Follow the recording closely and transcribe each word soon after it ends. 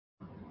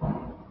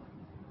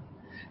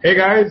Hey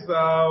guys,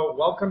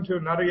 welcome to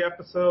another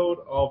episode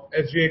of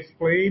SG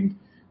Explained.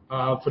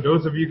 For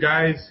those of you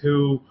guys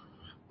who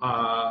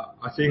are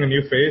seeing a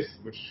new face,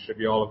 which should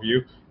be all of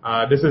you,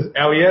 this is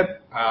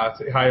Elliot.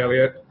 Say hi,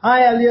 Elliot.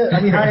 Hi, Elliot.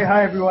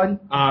 Hi, everyone.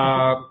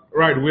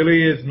 Right,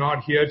 Willie is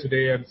not here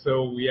today, and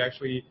so we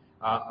actually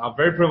are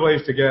very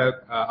privileged to get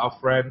our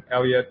friend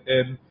Elliot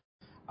in.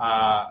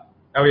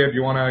 Elliot,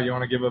 you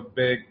wanna give a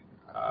big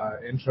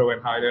intro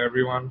and hi to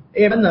everyone?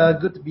 Hey, everyone.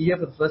 Good to be here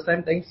for the first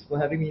time. Thanks for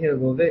having me here,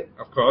 Vivek.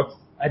 Of course.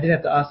 I didn't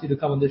have to ask you to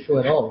come on this show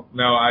at all.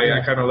 No,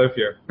 I kind of live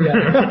here.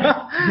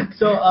 Yeah.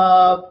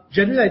 So,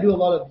 generally, I do a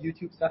lot of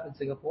YouTube stuff in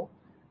Singapore.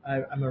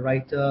 I'm a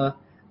writer,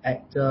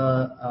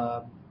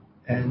 actor,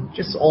 and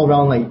just all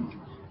around like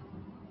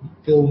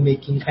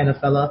filmmaking kind of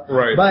fella.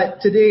 Right.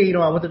 But today,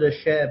 I wanted to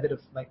share a bit of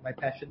like my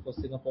passion for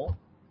Singapore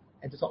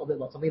and to talk a bit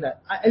about something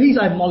that at least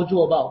I'm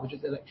knowledgeable about, which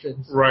is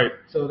elections. Right.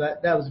 So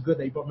that was good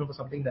that you brought me for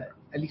something that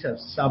at least I have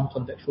some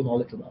contextual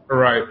knowledge about.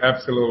 Right,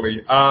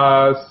 absolutely.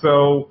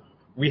 So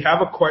we have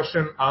a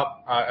question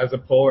up as a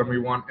poll, and we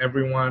want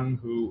everyone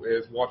who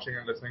is watching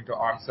and listening to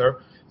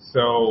answer.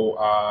 So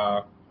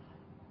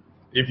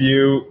if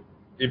you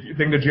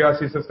think the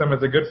GRC system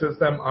is a good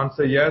system,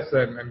 answer yes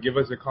and give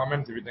us your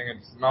comments. If you think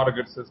it's not a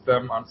good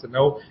system, answer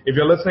no. If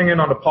you're listening in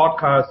on the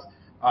podcast,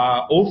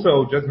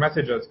 also just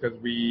message us because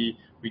we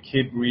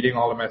keep reading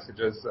all the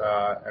messages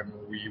and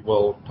we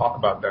will talk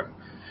about them.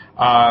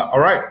 All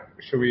right,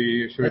 should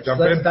we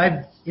jump in? Let's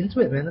dive into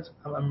it, man.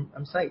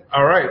 I'm psyched.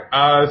 All right.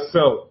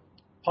 So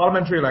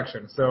parliamentary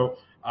elections. So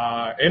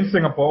in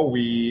Singapore,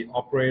 we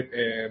operate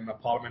in a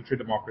parliamentary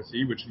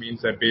democracy, which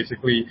means that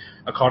basically,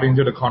 according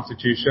to the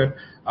constitution,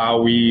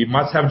 we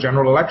must have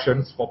general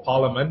elections for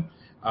parliament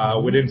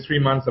within 3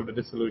 months of the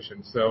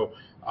dissolution. So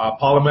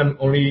parliament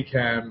only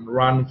can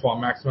run for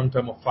a maximum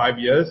term of 5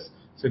 years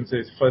since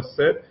its first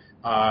sit.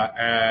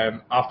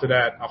 And after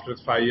that, after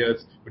those 5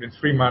 years, within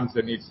 3 months,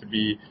 there needs to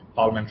be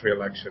parliamentary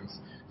elections.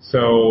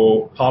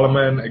 So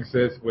parliament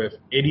exists with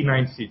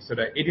 89 seats. So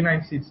there are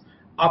 89 seats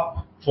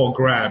up for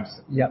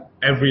grabs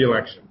every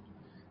election.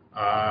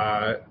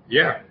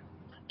 Yeah.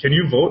 Can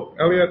you vote,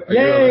 Elliot?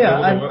 Yeah.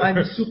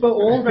 I'm super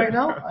old right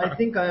now. I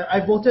think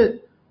I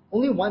voted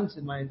only once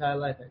in my entire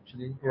life,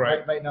 actually.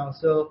 Right now.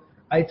 So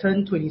I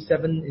turned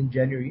 27 in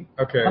January.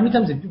 Okay. How many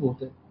times have you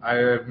voted? I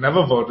have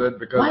never voted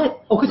because...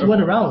 What? Oh, because you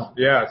went around.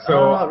 Yeah,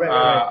 so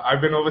right. I've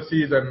been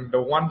overseas, and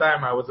the one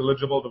time I was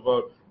eligible to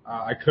vote,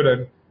 I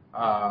couldn't,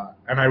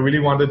 and I really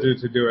wanted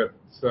to do it.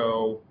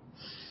 So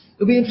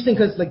it'll be interesting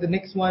because like the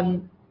next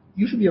one,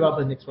 you should be around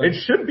for the next one. It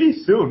should be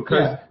soon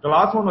because the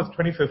last one was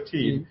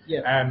 2015,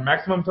 Yeah. and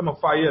maximum term of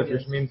 5 years,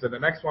 which means that the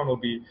next one will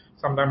be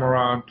sometime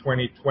around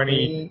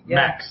 2020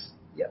 max.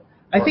 Yeah.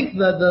 I think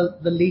the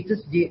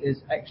latest date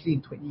is actually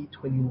in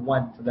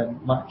 2021, so then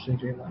March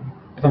 2021.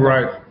 If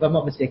I'm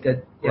not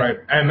mistaken. Yeah. Right.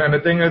 And then the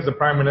thing is, the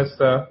Prime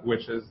Minister,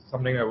 which is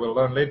something that we'll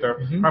learn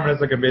later, Prime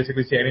Minister can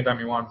basically say anytime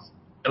he wants,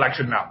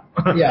 election now.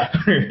 Yeah.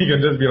 He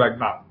can just be like,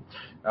 now.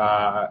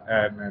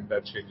 And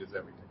that changes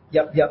everything.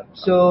 Yep.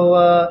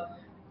 So,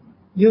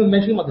 you were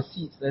mentioning about the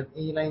seats, the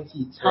 89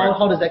 seats.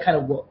 How does that kind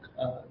of work?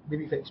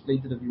 Maybe you can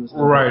explain to the viewers.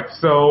 Right.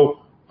 So,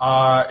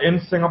 in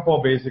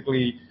Singapore,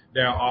 basically,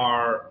 there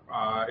are,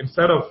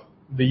 instead of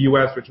the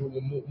US, which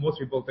most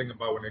people think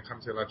about when it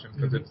comes to elections,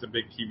 because it's a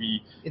big TV.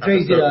 It's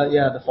very easy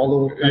to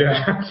follow.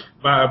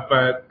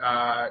 But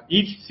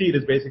each seat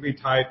is basically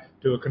tied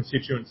to a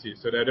constituency.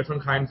 So there are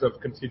different kinds of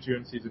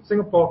constituencies in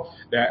Singapore.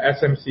 There are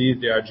SMCs,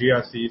 there are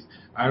GRCs,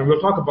 and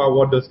we'll talk about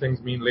what those things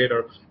mean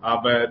later.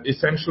 But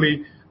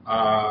essentially,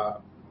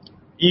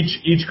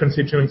 each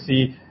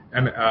constituency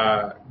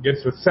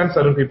gets to send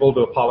certain people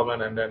to a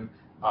parliament, and then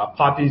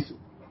parties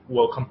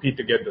will compete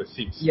to get those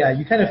seats. Yeah,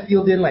 you kind of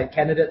field in like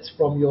candidates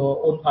from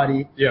your own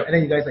party, and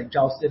then you guys like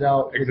joust it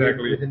out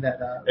within that.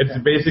 It's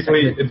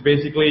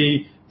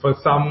basically for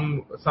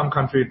some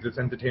countries it's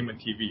entertainment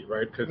TV,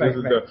 right? Because this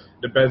is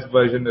the best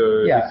version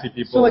to see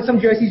people. So like some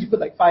GRCs you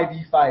put like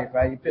 5v5,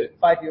 right? You put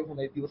 5 people from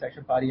the People's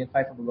Action Party and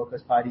 5 from the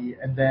Workers' Party,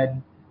 and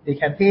then they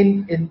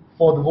campaign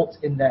for the votes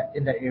in that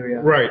area.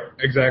 Right,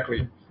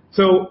 exactly.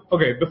 So,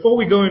 okay, before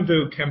we go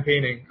into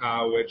campaigning,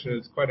 which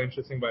is quite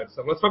interesting by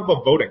itself, let's talk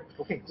about voting.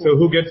 Okay, cool. So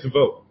who gets to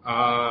vote?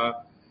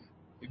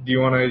 Do you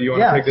want to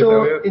take this,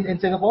 Elliot? In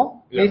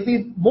Singapore,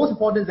 basically, most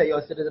important is that you're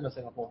a citizen of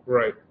Singapore.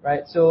 Right.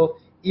 So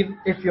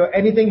if you're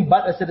anything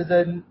but a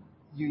citizen,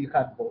 you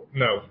can't vote.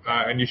 No,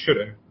 and you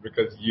shouldn't,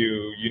 because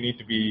you need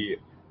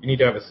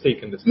to have a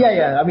stake in this country.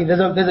 Yeah. I mean, there's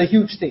a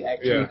huge stake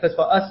actually, because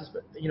for us,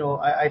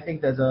 I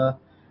think there's a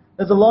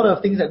lot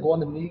of things that go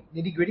on the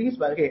nitty-gritties.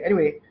 But okay,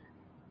 anyway.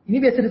 You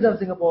need to be a citizen of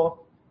Singapore.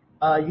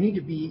 You need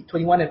to be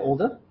 21 and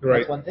older. Right.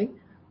 That's one thing.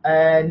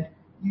 And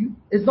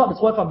it's not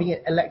disqualified from being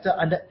an elector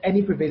under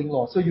any prevailing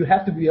law. So you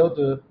have to be able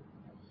to.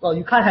 Well,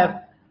 you can't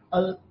have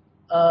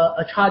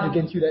a charge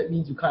against you that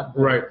means you can't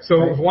vote. Right.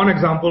 So one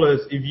example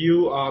is if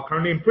you are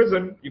currently in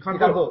prison, you can't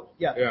vote.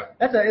 Yeah.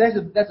 That's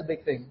a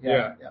big thing.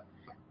 Yeah.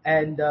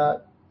 And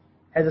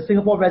has a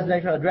Singapore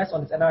residential address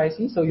on its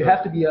NRIC, so you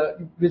have to be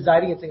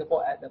residing in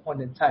Singapore at that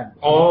point in time.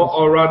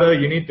 Or rather,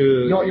 you need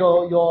to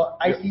your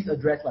IC's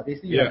address, like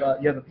basically you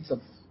have a piece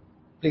of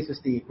place to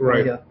stay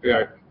right here.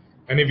 right.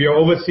 And if you're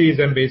overseas,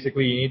 then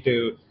basically you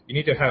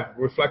need to have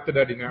reflected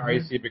that in your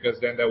IC, because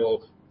then that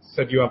will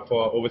set you up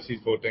for overseas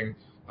voting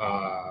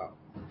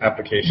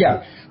application.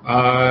 Yeah.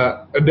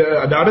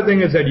 The other thing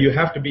is that you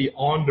have to be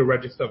on the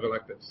register of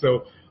electors.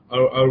 So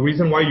a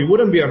reason why you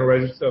wouldn't be on a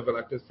register of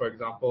electors, for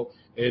example,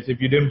 is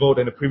if you didn't vote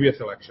in the previous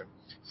election.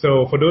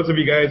 So for those of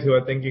you guys who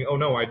are thinking, oh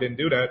no, I didn't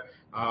do that,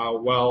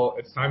 well,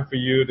 it's time for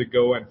you to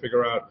go and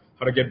figure out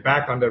how to get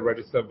back on the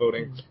register of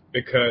voting,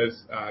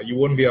 because you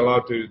wouldn't be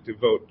allowed to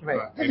vote. Right.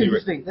 That's anyway.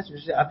 interesting. That's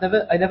interesting.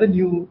 I never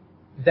knew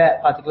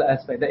that particular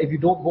aspect, that if you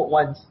don't vote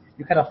once,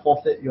 you kind of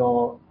forfeit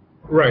your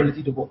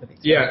ability to vote the next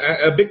time.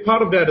 Yeah, a big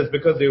part of that is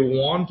because they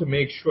want to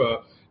make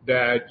sure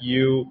that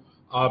you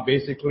are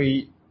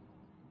basically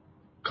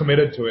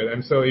committed to it.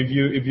 And so if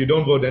you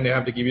don't vote, then they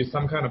have to give you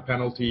some kind of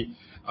penalty.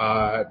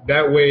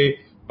 That way,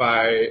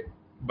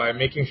 by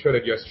making sure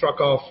that you're struck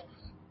off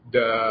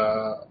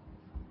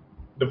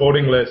the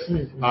voting list,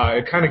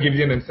 it kind of gives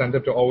you an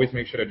incentive to always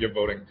make sure that you're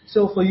voting.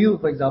 So for you,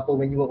 for example,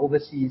 when you were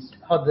overseas,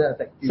 how did that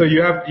affect you? So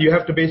you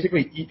have to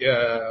basically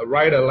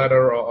write a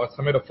letter or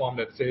submit a form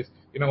that says,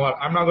 you know what,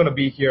 I'm not going to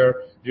be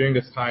here during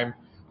this time,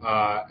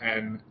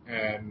 and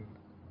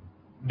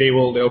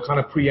they'll kind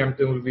of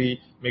preemptively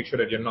make sure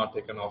that you're not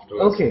taken off the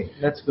list. Okay,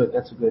 that's good.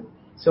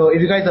 So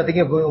if you guys are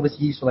thinking of going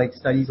overseas for like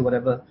studies or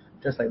whatever,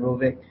 just like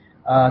Rovik,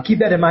 keep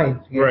that in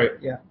mind. Okay? Right.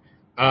 Yeah.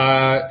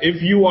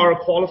 If you are a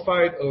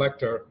qualified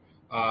elector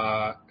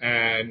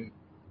and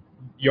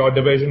your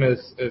division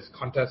is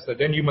contested,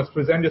 then you must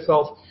present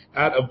yourself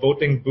at a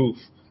voting booth,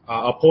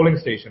 a polling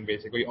station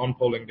basically, on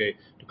polling day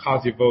to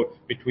cast your vote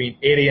between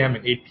 8 a.m.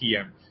 and 8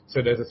 p.m.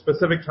 So there's a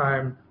specific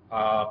time.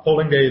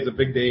 Polling day is a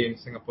big day in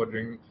Singapore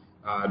during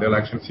the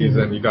election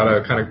season. You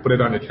gotta kind of put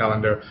it on your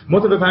calendar.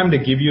 Most of the time they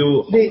give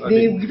you... They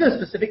give you a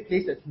specific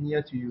place that's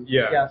near to you.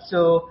 Yeah.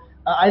 So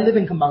I live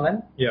in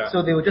Kembangan. Yeah.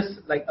 So they will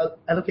just like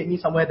allocate me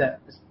somewhere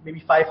that is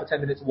maybe 5 or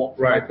 10 minutes walk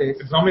from my place.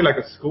 It's normally like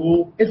a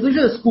school. It's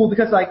literally a school,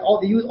 because like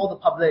they use all the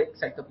public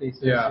sector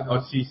places. Yeah, you know? or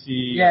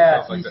CC.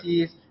 Yeah, or stuff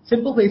CCs.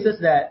 Simple places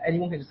that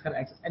anyone can just kind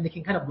of access, and they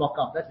can kind of block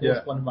out. That's the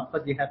most fun part,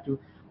 because they have to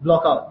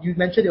block out. You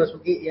mentioned it was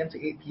from 8 a.m.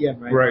 to 8 p.m.,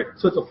 right? Right.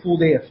 So it's a full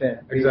day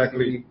affair.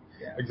 Exactly.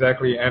 Yeah.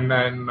 Exactly. And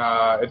then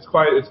it's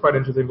quite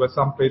interesting, but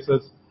some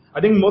places,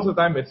 I think most of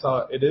the time it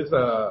is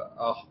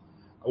I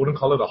wouldn't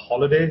call it a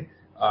holiday,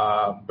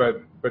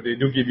 but they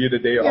do give you the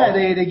day off.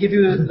 Yeah, they give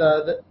you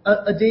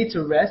a day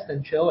to rest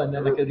and chill, and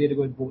then like a day to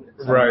go and vote.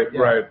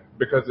 Right,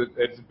 because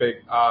it's big.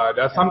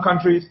 There are some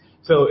countries,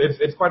 so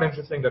it's quite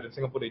interesting that in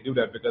Singapore they do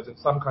that, because in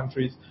some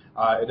countries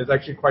it is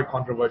actually quite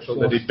controversial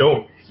that they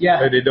don't. Yeah,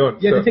 that they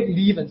don't. Yeah, they take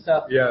leave and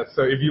stuff. Yeah,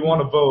 so if you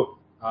want to vote,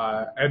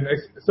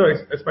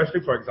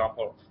 especially for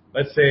example,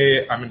 let's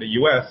say I'm in the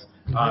US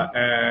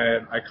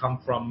and I come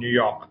from New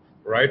York,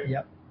 right?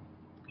 Yep.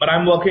 But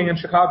I'm working in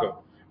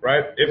Chicago,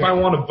 right? If I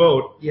want to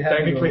vote,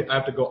 technically I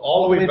have to go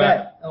all the way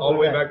back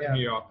to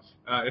New York.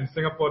 In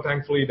Singapore,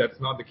 thankfully,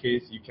 that's not the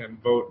case. You can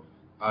vote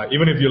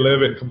even if you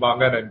live in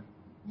Kembangan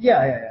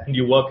and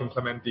you work in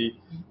Clementi.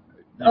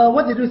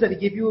 What they do is that they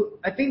give you,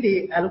 I think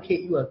they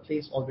allocate you a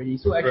place already.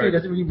 So actually it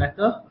doesn't really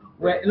matter.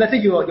 Where, let's say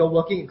you're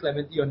working in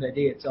Clementi on that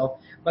day itself,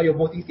 but your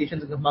voting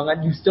station's in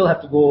Kembangan, you still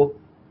have to go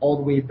all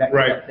the way back to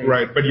that place.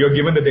 Right, but you're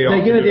given the day off.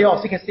 They're given the day off,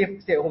 so you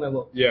can stay at home and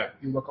work. Yeah.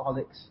 You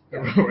workaholics.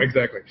 Yeah.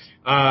 Exactly.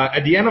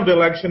 At the end of the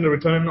election, the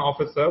returning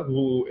officer,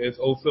 who is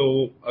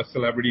also a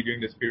celebrity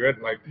during this period,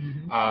 like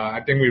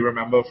I think we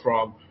remember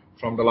from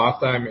the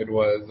last time, it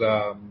was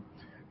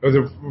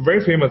a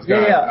very famous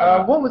guy.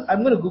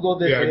 I'm gonna Google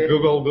this. Yeah,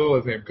 Google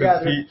his name,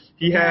 because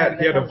he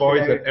had a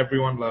voice that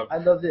everyone loved. I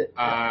loved it.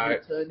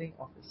 Returning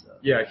officer.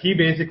 Yeah, he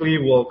basically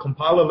will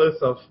compile a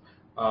list of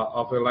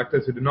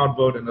electors who did not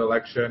vote in the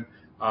election.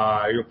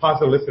 He'll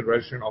pass a list to the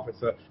registering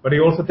officer, but he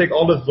also take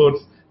all those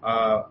votes,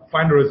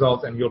 find the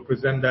results, and he'll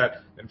present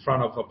that in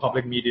front of a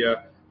public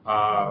media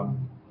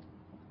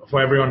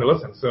for everyone to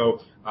listen.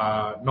 So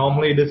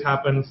normally this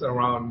happens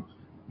around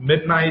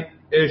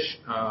midnight-ish,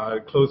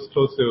 close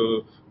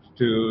to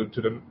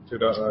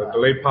the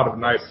late part of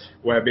the night,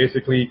 where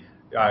basically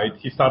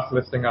he starts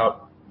listing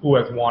out who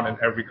has won in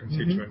every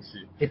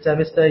constituency. It's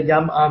Mr.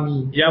 Yam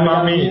Ami. Yam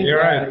Ami, you're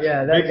right.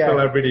 Yeah, that big guy.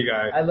 Celebrity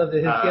guy. I love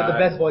it. He had the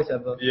best voice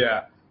ever.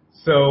 Yeah.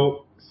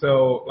 So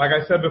like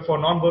I said before,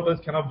 non-voters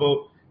cannot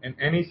vote in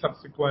any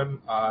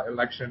subsequent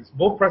elections,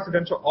 both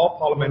presidential or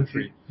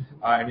parliamentary,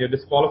 and you're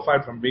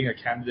disqualified from being a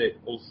candidate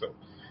also.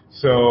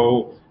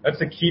 So that's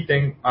the key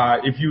thing.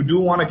 If you do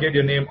want to get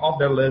your name off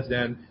that list,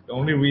 then the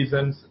only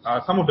reasons,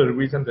 some of the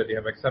reasons that they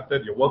have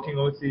accepted, you're working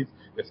overseas,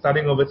 you're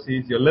studying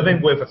overseas, you're living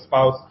with a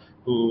spouse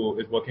who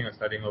is working or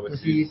studying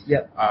overseas.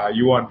 Yep.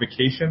 You are on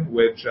vacation,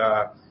 which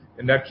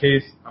in that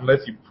case,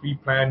 unless you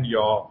pre-plan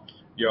your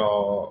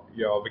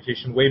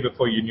vacation way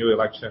before you knew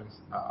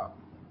elections,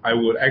 I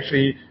would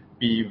actually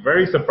be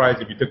very surprised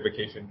if you took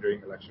vacation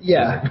during elections.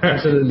 Yeah,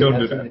 absolutely. Don't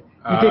do that.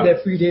 You take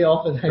that free day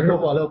off and then go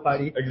for a little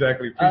party.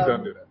 Exactly. Please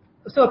don't do that.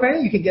 So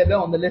apparently you can get that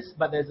on the list,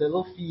 but there's a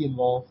little fee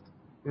involved.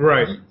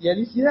 Right. Yeah,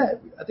 you see that?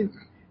 I think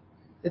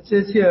it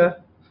says here,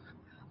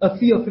 a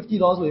fee of $50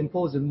 will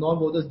impose if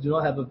non-voters do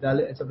not have a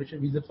valid and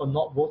sufficient reason for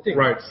not voting.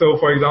 Right. So,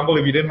 for example,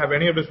 if you didn't have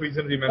any of these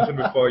reasons you mentioned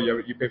before,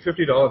 you pay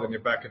 $50 and you're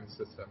back in the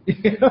system.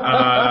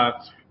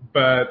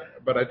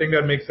 But I think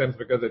that makes sense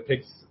because it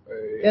takes.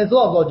 There's a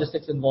lot of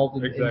logistics involved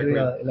in Exactly. during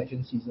an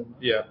election season.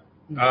 Yeah.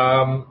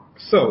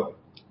 So,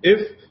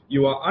 if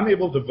you are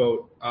unable to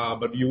vote,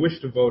 but you wish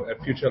to vote at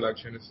future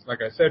elections,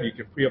 like I said, you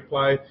can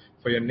pre-apply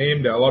for your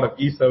name. There are a lot of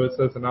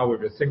e-services, and now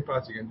with your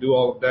SingPass, you can do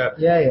all of that.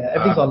 Yeah,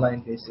 everything's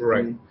online basically.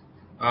 Right.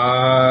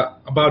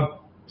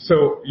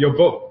 So your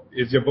vote,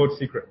 is your vote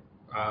secret?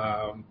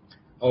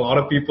 A lot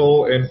of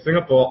people in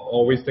Singapore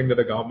always think that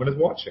the government is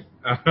watching.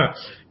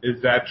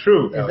 Is that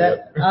true? Is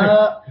that?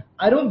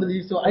 I don't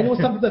believe so. I know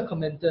some people have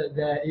commented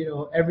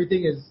that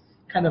everything is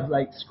kind of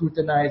like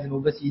scrutinized and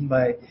overseen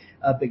by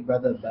Big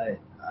Brother, but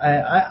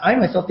I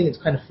myself think it's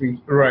kind of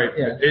free. Right.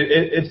 Yeah.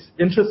 It's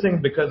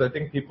interesting because I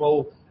think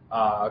people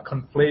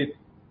conflate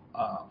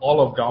all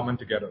of government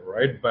together,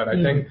 right? But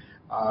I think,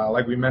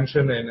 like we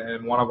mentioned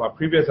in one of our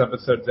previous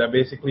episodes, there are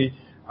basically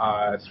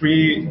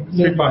three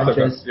parts of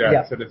it.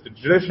 Yeah. So there's the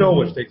judicial,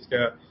 which takes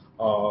care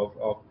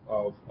of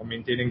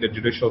maintaining the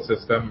judicial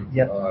system,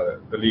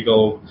 the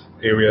legal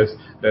areas.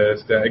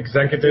 There's the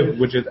executive,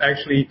 which is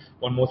actually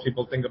what most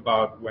people think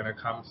about when it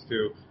comes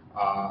to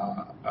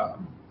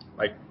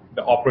like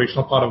the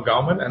operational part of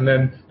government, and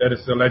then there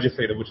is the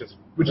legislative, which is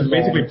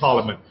basically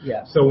parliament.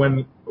 Yeah. So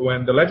when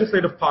the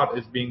legislative part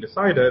is being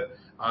decided,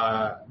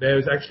 there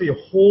is actually a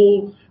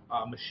whole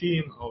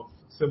machine of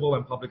civil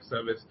and public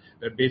service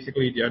that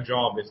basically their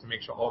job is to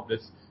make sure all of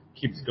this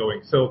keeps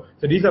going. So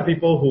these are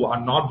people who are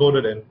not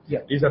voted in. Yeah.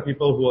 These are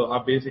people who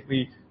are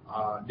basically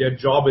their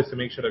job is to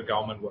make sure the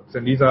government works,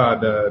 and these are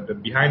the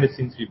behind the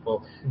scenes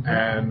people.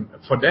 And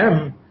for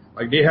them,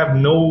 like they have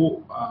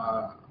no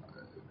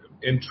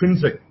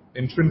intrinsic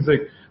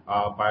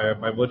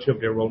by virtue of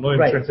their role, no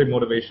intrinsic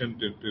motivation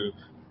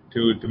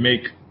to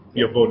make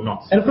your vote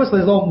not. And of course,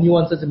 there's a lot of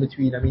nuances in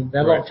between. I mean,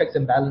 there are a lot of checks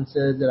and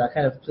balances that are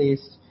kind of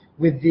placed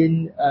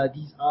within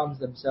these arms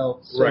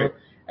themselves. So,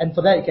 and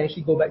for that, you can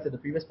actually go back to the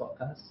previous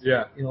podcast.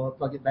 Yeah.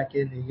 Plug it back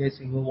in, and you guys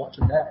can go watch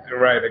on that.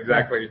 Right,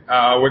 exactly.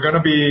 We're going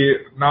to be,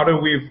 now that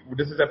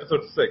this is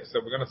episode 6, so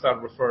we're going to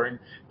start referring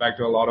back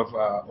to a lot of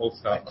old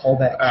stuff. Like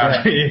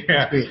callbacks.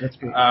 Yeah. That's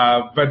great.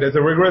 But there's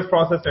a rigorous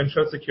process to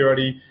ensure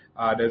security.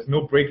 There's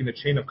no break in the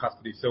chain of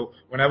custody. So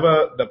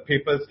whenever the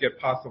papers get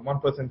passed from one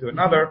person to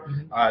another,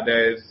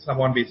 there's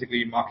someone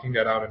basically marking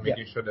that out and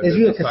making sure that there's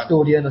usually a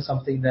custodian or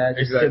something there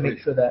just to make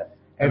sure that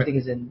everything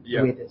is in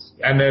the way it is.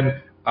 And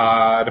then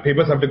the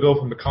papers have to go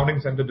from the counting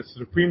center to the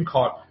Supreme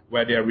Court,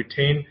 where they are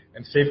retained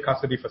in safe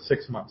custody for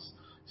 6 months.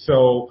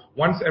 So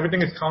once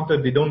everything is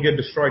counted, they don't get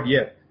destroyed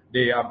yet.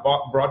 They are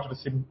brought to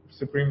the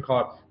Supreme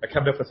Court, are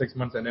kept there for 6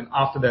 months, and then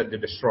after that, they're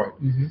destroyed.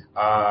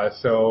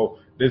 So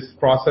this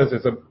process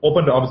is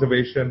open to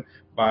observation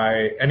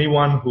by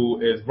anyone who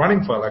is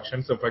running for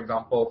election. So, for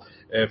example,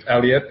 if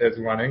Elliot is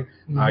running,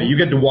 you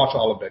get to watch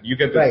all of that. You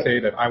get to say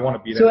that I want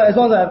to be there. So as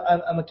long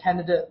as I'm a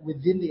candidate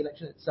within the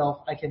election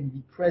itself, I can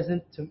be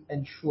present to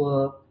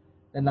ensure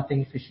that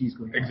nothing fishy is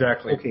going on.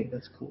 Exactly. Okay,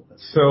 that's cool.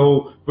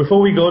 So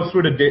before we go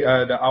through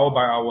the hour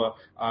by hour,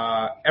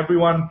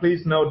 everyone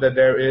please note that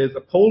there is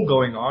a poll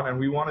going on, and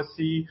we want to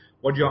see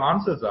what your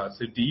answers are.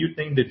 So do you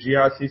think the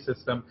GRC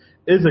system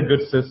is a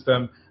good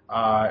system?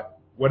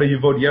 Whether you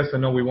vote yes or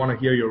no, we want to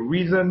hear your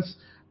reasons.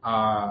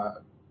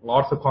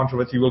 Lots of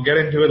controversy. We'll get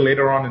into it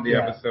later on in the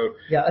episode.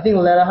 Yeah, I think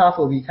the latter half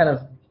will be kind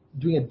of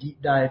doing a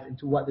deep dive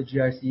into what the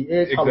GRC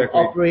is, how it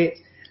operates,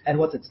 and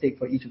what's at stake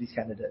for each of these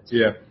candidates.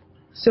 Yeah.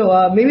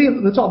 So maybe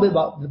we'll talk a bit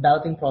about the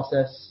balloting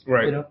process.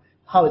 Right.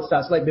 How it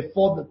starts. Like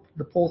before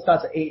the poll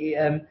starts at 8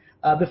 a.m.,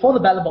 before the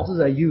ballot boxes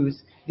are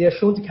used, they are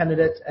shown to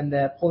candidates and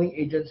their polling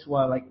agents who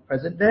are like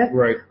present there.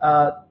 Right.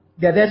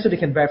 They're there so they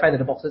can verify that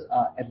the boxes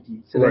are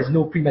empty. So there's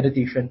no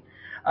premeditation.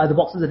 The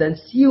boxes are then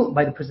sealed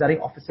by the presiding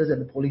officers at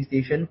the polling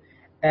station.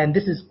 And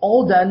this is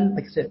all done,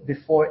 like I said,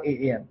 before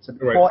 8 a.m. So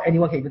before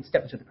anyone can even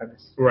step into the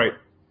premise. Right.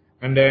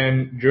 And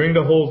then during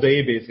the whole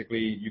day, basically,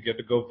 you get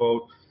to go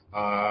vote.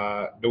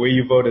 The way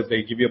you vote is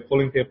they give you a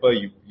polling paper,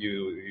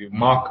 you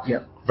mark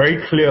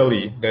very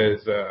clearly.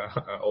 There's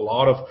a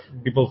lot of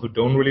people who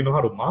don't really know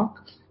how to mark.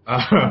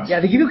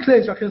 They give you clear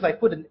instructions like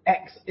put an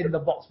X in the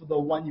box for the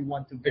one you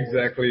want to vote.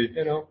 Exactly.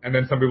 And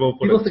then some people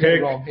put a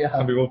tick,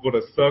 some people put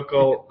a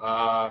circle.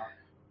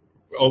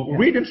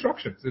 Read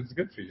instructions. It's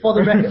good for you.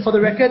 For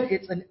the record,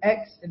 it's an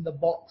X in the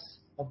box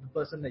of the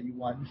person that you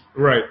want.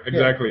 Right,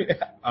 exactly.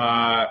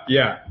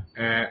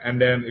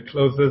 And then it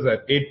closes at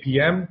 8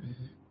 p.m.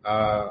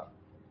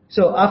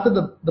 So after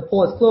the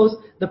poll is closed,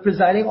 the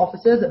presiding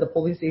officers at the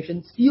polling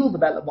station seal the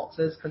ballot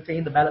boxes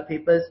containing the ballot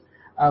papers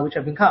which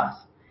have been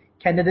cast.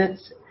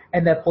 Candidates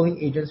and their polling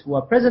agents who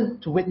are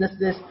present to witness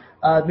this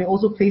may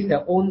also place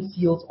their own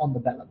seals on the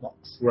ballot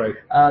box. Right.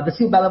 The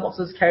sealed ballot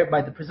boxes carried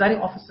by the presiding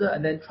officer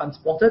and then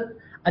transported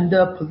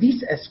under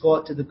police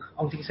escort to the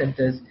counting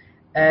centers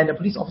and the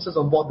police officers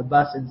on board the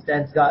bus and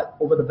stands guard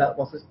over the ballot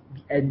boxes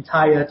the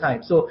entire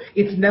time. So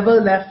it's never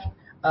left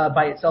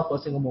by itself for a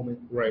single moment.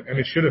 Right, and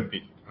it shouldn't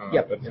be.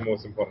 Yep. That's the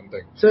most important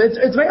thing. So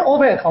it's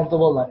very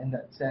accountable in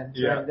that sense.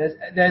 Yeah. Right? There's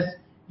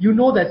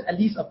there's at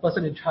least a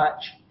person in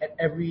charge at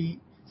every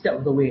step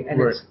of the way, and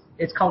Right.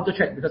 it's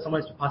counter-checked because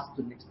someone has to pass it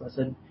to the next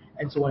person,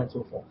 and so on and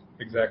so forth.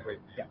 Exactly.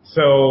 Yeah.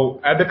 So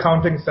at the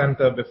counting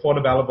center, before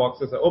the ballot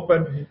boxes are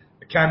open,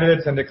 the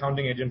candidates and the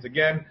counting agents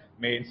again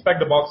may inspect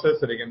the boxes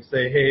so they can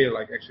say, hey,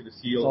 like actually the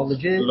seal It's all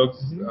legit.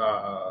 looks.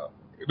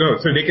 No,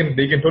 so they can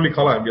totally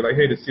call out and be like,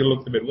 hey, the seal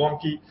looks a bit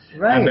wonky,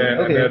 Right, and then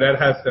okay. that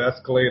has to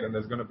escalate, and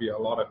there's going to be a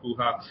lot of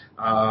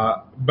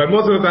hoo-ha. But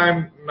most of the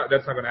time,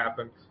 that's not going to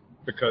happen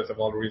because of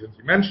all the reasons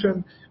you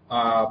mentioned.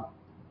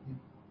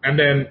 And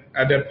then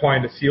at that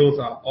point, the seals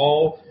are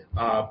all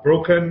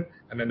broken,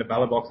 and then the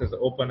ballot boxes are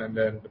open, and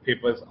then the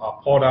papers are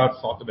poured out,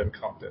 sorted, and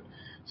counted.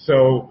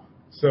 So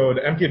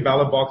the empty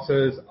ballot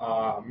boxes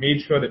are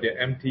made sure that they're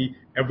empty.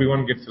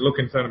 Everyone gets to look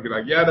inside and be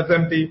like, yeah, that's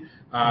empty.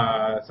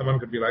 Someone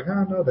could be like,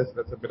 no, that's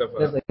a bit of a...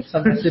 There's like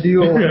some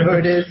residue or whatever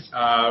it is.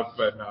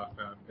 But no.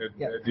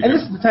 Yeah. And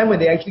this is the time when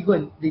they actually go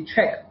and they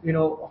check,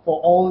 for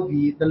all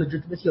the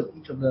legitimacy of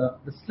each of the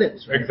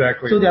slips, right?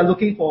 Exactly. So they are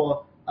looking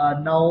for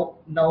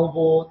null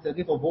votes, they're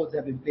looking for votes that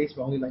have been placed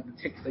wrongly, like the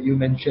ticks that you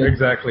mentioned.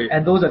 Exactly.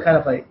 And those are kind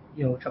of like,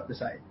 chucked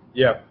aside.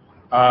 Yeah.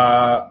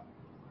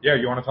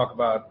 You want to talk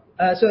about...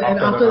 After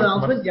the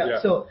announcement,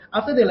 yeah. So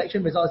after the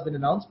election result has been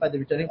announced by the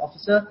returning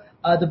officer,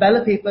 the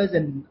ballot papers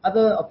and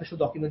other official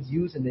documents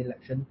used in the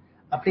election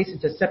are placed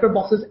into separate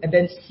boxes and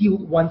then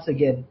sealed once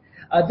again.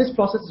 This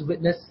process is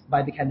witnessed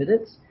by the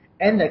candidates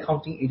and their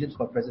counting agents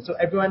who are present. So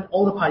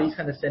all the parties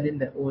kind of send in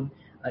their own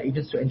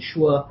agents to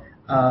ensure,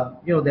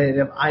 they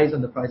have eyes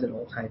on the prize at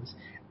all times.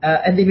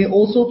 And they may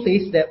also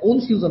place their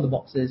own seals on the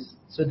boxes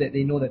so that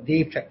they know that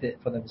they've checked it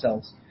for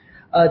themselves.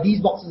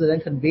 These boxes are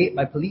then conveyed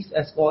by police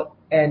escort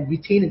and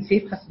retained in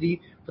safe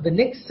custody for the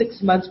next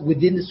 6 months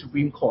within the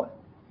Supreme Court.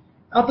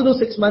 After those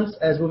 6 months,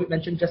 as Rohit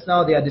mentioned just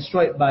now, they are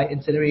destroyed by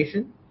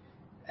incineration,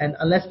 and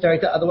unless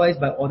directed otherwise,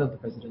 by order of the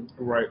president.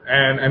 Right,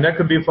 and that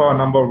could be for a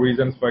number of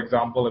reasons. For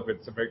example, if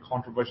it's a very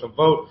controversial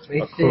vote,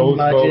 a closed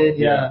margin,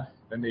 vote,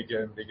 then they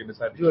can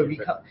decide to do a keep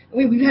recount.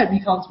 We've had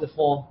recounts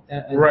before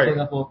in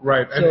Singapore.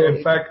 Right, So and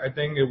in fact, I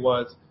think it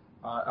was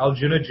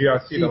Aljuna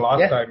GRC the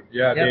last time.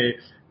 Yeah, they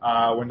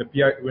when the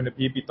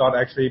PAP thought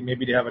actually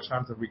maybe they have a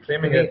chance of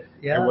reclaiming it,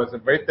 it was a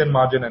very thin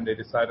margin, and they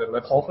decided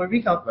let's call for a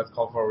recount. Let's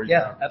call for a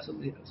recount. Yeah,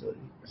 absolutely.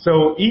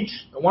 So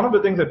one of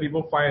the things that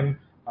people find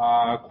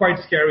quite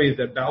scary is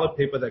that ballot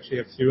papers actually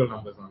have serial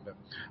numbers on them,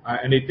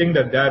 and they think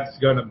that that's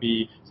going to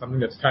be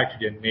something that's tagged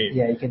to their name.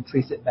 Yeah, you can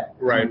trace it back.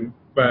 Right,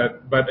 but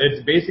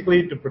it's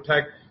basically to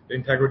protect the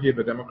integrity of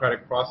the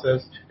democratic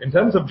process in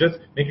terms of just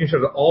making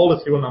sure that all the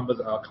serial numbers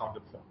are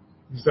accounted for.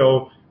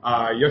 So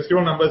your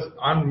serial numbers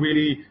aren't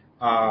really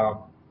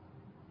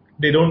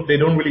they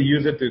don't really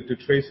use it to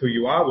trace who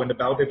you are. When the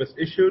ballot paper is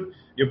issued,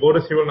 your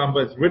voter serial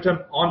number is written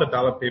on the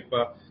ballot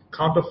paper,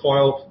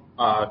 counterfoiled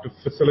to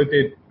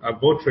facilitate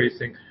vote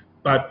tracing,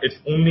 but it's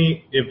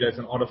only if there's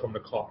an order from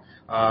the court.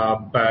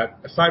 But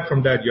aside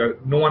from that,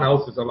 no one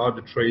else is allowed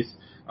to trace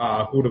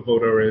who the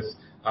voter is,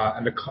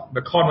 and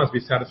the court must be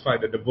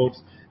satisfied that the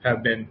votes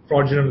have been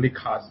fraudulently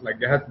cast. Like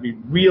there has to be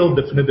real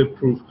definitive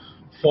proof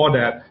for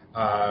that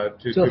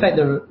to affect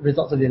the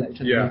results of the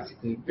election.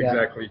 Basically.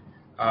 Exactly.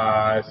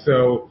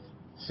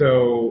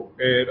 So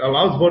it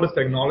allows voters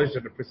to acknowledge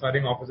that the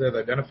presiding officer has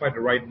identified the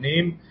right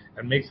name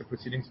and makes the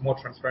proceedings more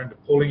transparent to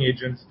polling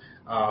agents.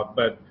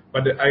 But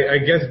I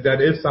guess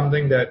that is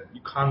something that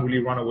you can't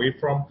really run away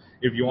from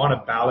if you want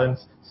to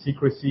balance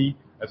secrecy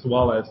as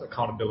well as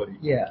accountability.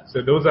 Yeah.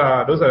 So those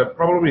are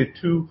probably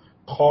two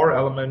core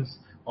elements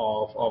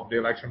of the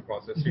election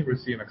process: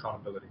 secrecy and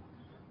accountability.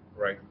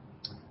 Right.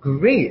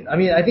 Great. I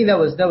mean, I think that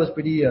was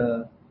pretty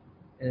an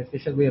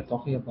efficient way of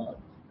talking about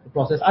the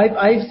process.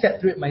 I've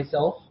sat through it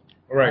myself.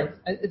 Right.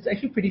 And it's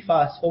actually pretty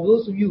fast. For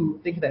those of you who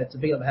think that it's a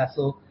big of a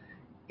hassle,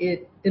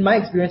 in my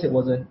experience, it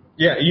wasn't.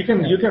 Yeah, you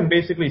can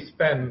basically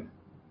spend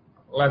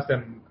less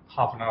than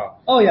half an hour.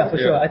 Oh yeah, for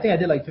sure. I think I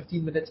did like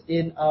 15 minutes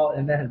in, out,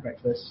 and then had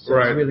breakfast. So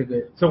it's really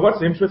good. So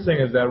what's interesting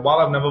is that while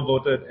I've never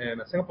voted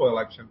in a Singapore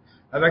election,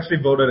 I've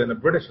actually voted in a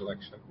British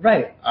election.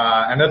 Right.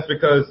 And that's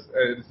because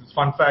this is a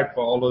fun fact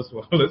for all those who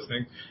are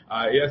listening.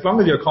 As long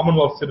as you're a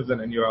Commonwealth citizen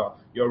and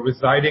you're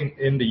residing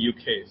in the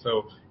UK,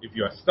 so if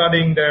you're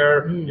studying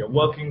there, you're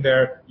working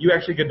there, you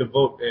actually get to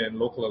vote in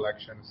local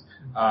elections.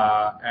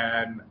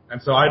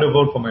 And so I had to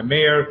vote for my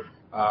mayor.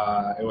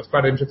 It was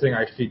quite interesting.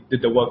 I actually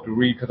did the work to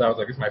read because I was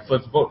like, this is my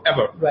first vote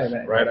ever.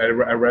 Right.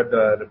 I read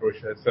the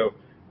brochure. So,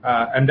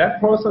 and that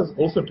process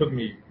also took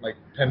me like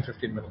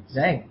 10-15 minutes.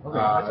 Dang. Okay.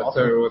 That's awesome.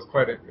 So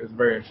it was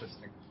very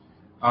interesting.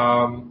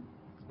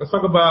 Let's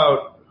talk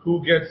about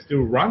who gets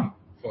to run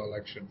for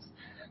elections.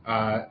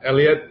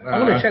 Elliot. I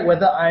want to check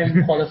whether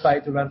I'm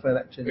qualified to run for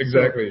elections.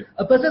 Exactly.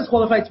 So a person is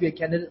qualified to be a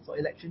candidate for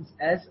elections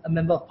as a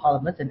member of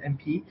parliament, an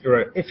MP.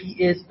 Right. If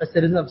he is a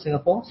citizen of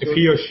Singapore. So if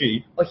he or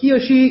she. Or he or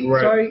she.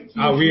 Right.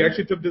 Sorry. We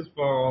actually took this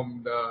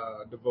from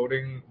the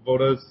voting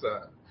voters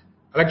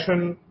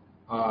election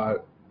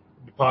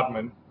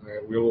department.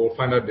 We will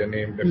find out their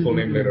name, their full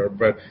name later.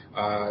 But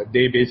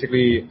they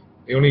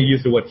only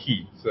use the word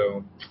he.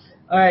 So.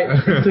 All right,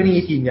 it's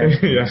 2018, guys.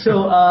 Yeah.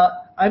 So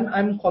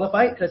I'm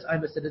qualified because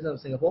I'm a citizen of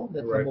Singapore.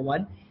 That's Right. number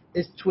one.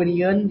 Is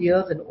 21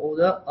 years and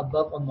older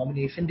above on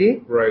nomination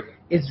day. Right.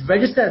 Is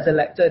registered as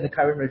elector in the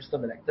current register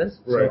of electors.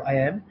 Right. So I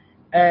am.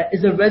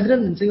 Is a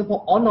resident in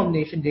Singapore on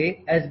nomination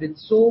day. Has been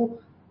so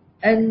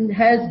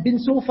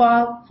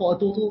far for a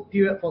total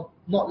period for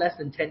not less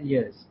than 10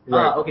 years.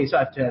 Right. Okay, so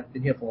I have to have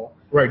been here for.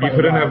 Right. You quite a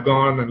couldn't while. have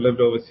gone and lived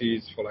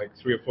overseas for like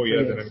 3 or 4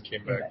 years and then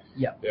came back.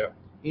 Yeah. Yeah.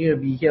 You need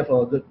to be here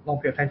for a good long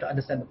period of time to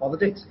understand the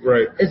politics.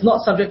 Right. It's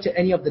not subject to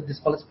any of the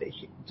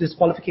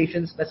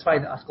disqualifications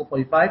specified in Article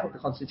 45 of the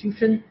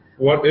Constitution.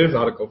 What is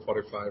Article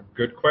 45?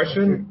 Good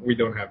question. We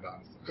don't have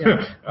that.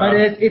 Yeah. But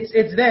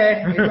it's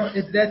there.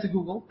 It's there to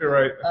Google.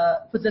 Right.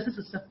 Possesses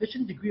a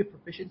sufficient degree of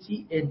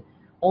proficiency in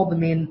all the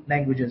main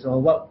languages,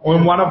 or what? Or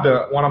in one of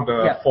the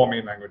Yeah. 4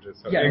 main languages.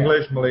 So Yeah,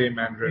 English, Malay,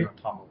 Mandarin, or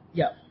Tamil.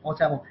 Yeah, or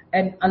Tamil.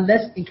 And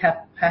unless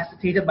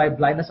incapacitated by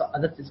blindness or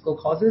other physical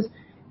causes,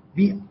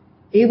 be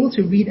able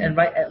to read and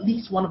write at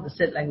least one of the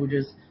said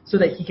languages so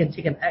that he can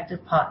take an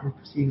active part in the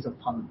proceedings of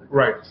Parliament.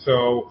 Right.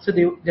 So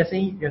they're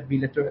saying you have to be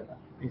literate.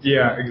 Basically.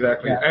 yeah,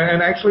 exactly. Yeah.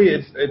 And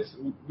actually,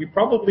 we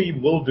probably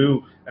will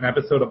do an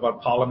episode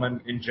about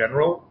Parliament in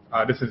general.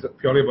 This is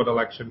purely about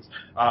elections.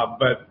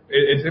 But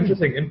it's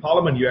interesting. In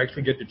Parliament, you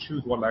actually get to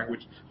choose what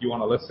language you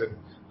want to listen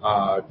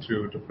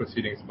to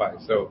proceedings by.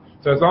 So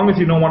as long as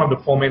you know one of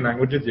the 4 main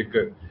languages, you're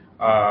good.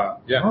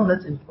 Yeah. Oh,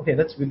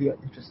 that's really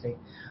interesting.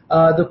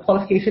 The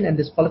qualification and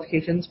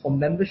disqualifications for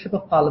membership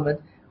of Parliament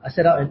are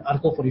set out in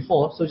Article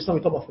 44. So just now we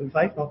talk about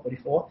 45, not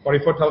 44.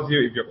 44 tells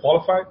you if you're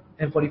qualified.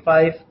 And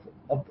 45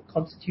 of the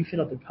Constitution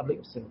of the Republic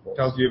of Singapore.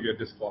 Tells you if you're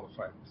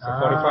disqualified. So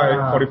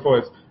 44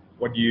 is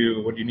what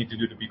you need to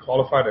do to be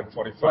qualified, and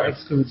 45. What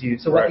excludes you.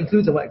 So Right. what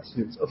includes and what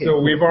excludes. Okay. So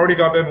we've already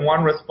gotten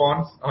one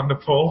response on the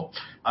poll.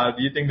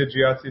 Do you think the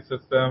GRC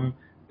system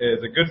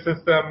is a good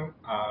system?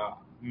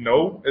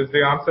 No is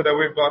the answer that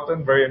we've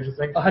gotten. Very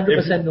interesting.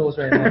 100% knows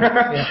right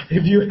now. Yeah.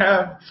 If you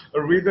have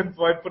a reason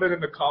for it, put it in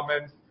the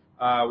comments.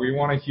 We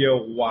want to hear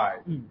why.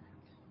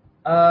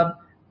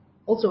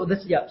 Also,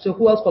 so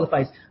who else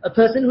qualifies? A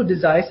person who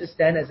desires to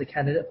stand as a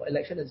candidate for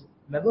election as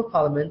Member of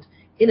Parliament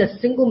in a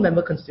single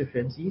member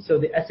constituency, so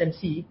the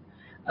SMC,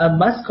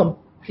 must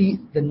complete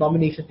the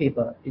nomination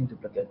paper in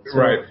duplicate. So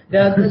Right.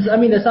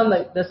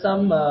 There's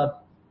some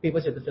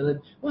papers you have to fill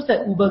in. Who's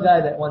that Uber guy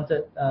that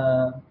wanted?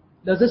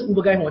 There was this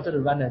Uber guy who wanted to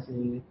run as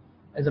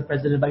a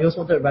president, but he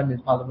also wanted to run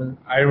in Parliament.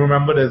 I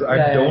remember this. I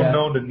Yeah, don't yeah.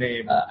 know the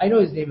name. I know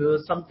his name. It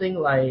was something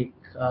like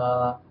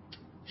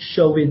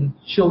Sherwin.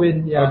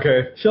 Yeah.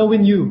 Okay.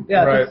 Sherwin Yu.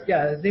 Yeah. Right.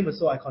 His name was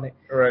so iconic.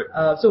 Right.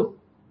 So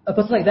a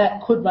person like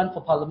that could run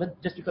for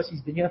Parliament just because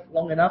he's been here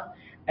long enough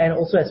and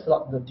also has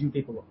filled out the due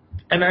paperwork.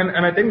 And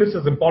I think this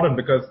is important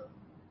because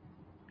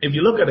if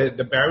you look at it,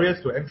 the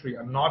barriers to entry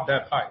are not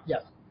that high.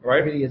 Yeah.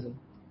 Right? It really isn't.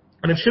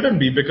 And it shouldn't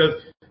be, because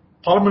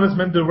Parliament is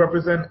meant to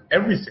represent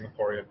every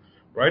Singaporean,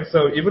 right?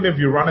 So even if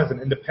you run as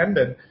an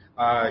independent,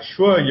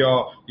 sure,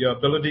 your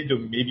ability to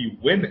maybe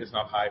win is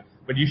not high,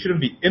 but you shouldn't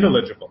be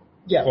ineligible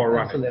for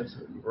running.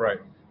 Absolutely. Right.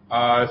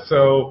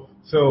 So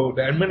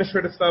the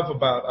administrative stuff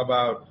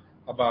about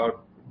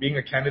being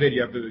a candidate,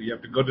 you have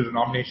to go to the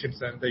nomination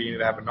center. You need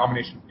to have a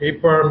nomination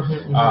paper,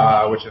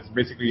 which is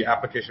basically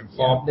application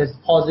form. There's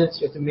deposits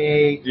you have to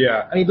make.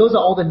 Yeah. I mean, those are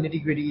all the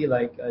nitty gritty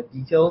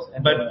details.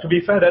 And But to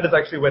be fair, that is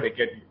actually where they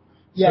get you.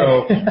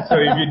 Yeah. So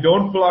if you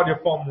don't fill out your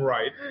form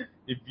right,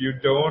 if you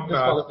don't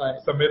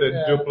Disqualified. submit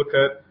a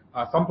duplicate,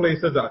 some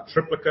places are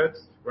triplicates,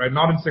 right?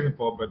 Not in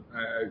Singapore, but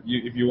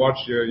if you watch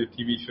your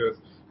TV shows,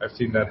 I've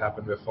seen that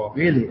happen before.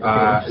 Really?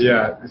 Okay,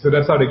 yeah. So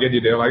that's how they get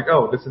you. They're like,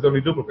 oh, this is only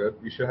duplicate.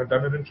 We should have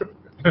done it in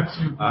triplicate.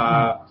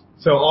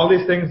 So all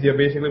these things, you're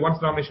basically, once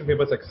the nomination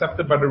paper is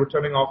accepted by the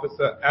returning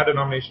officer at a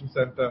nomination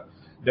center,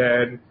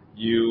 then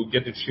you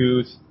get to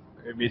choose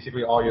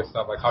basically all your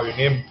stuff, like how your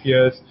name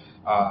appears,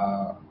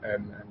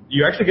 and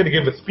you actually get to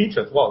give a speech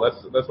as well.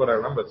 That's what I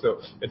remember.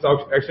 So it's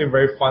actually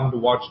very fun to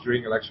watch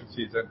during election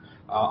season.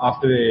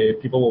 After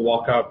people will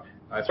walk up,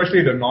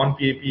 especially the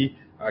non-PAP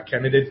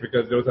candidates,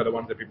 because those are the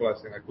ones that people are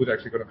saying, like, who's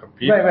actually going to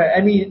compete. Right. I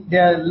mean,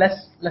 they're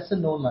lesser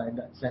known in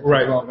that sense.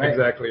 Right, as well, right?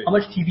 exactly. How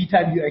much TV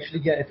time do you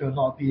actually get if you're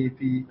not a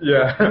PAP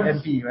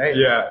MP, right?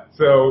 Yeah.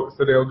 So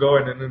they'll go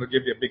and then they'll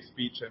give you a big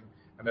speech, and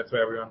that's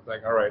where everyone's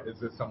like, all right, is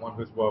this someone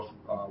who's worth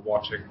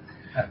watching?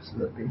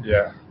 Absolutely.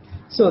 Yeah.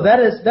 So that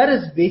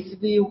is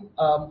basically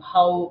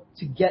how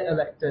to get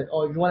elected,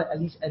 or if you want to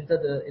at least enter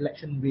the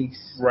election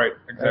race. Right.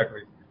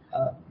 Exactly.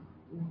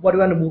 What do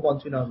you want to move on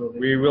to now,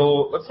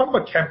 Rohit? Let's talk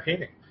about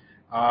campaigning.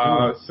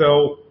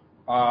 So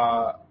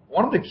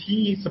one of the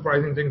key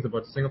surprising things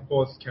about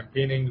Singapore's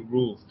campaigning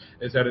rules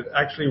is that it's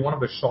actually one of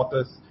the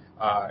shortest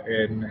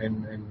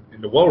in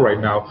the world right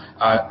now.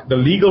 The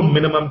legal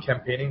minimum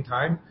campaigning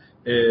time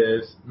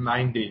is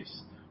 9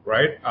 days,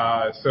 right?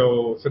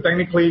 So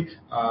technically,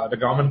 the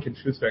government can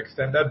choose to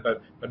extend that,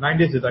 but 9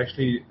 days is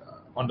actually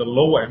on the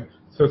low end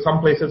So some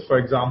places, for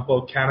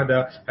example,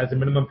 Canada has a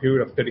minimum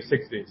period of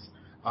 36 days.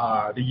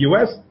 The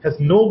US has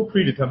no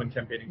predetermined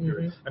campaigning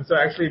period. And so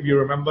actually, if you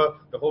remember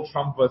the whole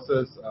Trump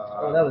versus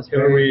that was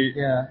Hillary,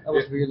 that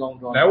was really long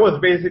drawn. that was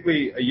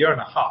basically a year and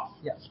a half.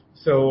 Yeah.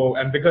 So,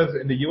 and because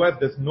in the US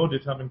there's no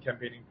determined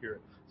campaigning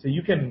period, so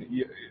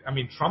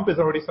Trump is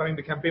already starting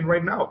the campaign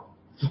right now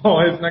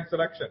for his next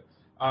election.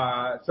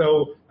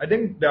 So I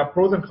think there are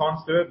pros and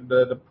cons to it.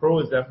 The pro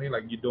is definitely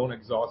like you don't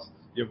exhaust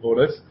your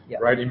voters,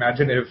 right?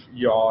 Imagine if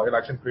your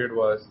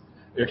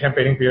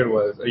campaigning period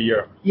was a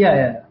year.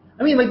 Yeah.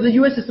 I mean, like the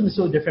US system is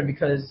so different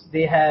because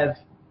they have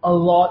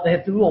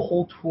to do a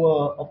whole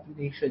tour of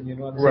the nation, you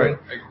know what I'm saying?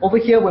 Over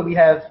here, when we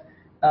have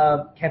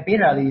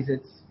campaign rallies,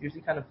 it's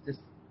usually kind of just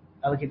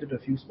allocated to a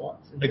few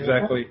spots.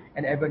 Exactly.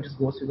 And everyone just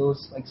goes to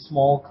those like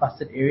small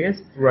clustered areas.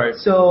 Right.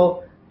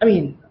 So, I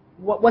mean,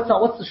 what's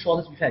the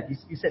shortest we've had?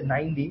 You said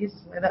 9 days?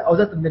 Or was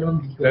that the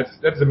minimum legal?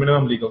 That's the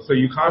minimum legal. So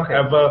you can't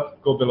ever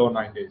go below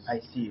 9 days. I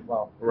see.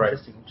 Wow. Right.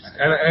 Interesting.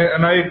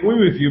 And I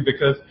agree with you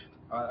because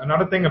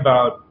another thing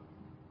about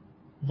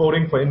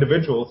voting for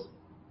individuals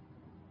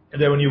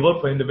is that when you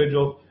vote for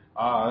individuals,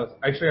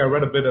 actually I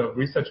read a bit of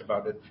research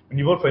about it. When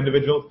you vote for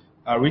individuals,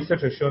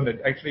 research has shown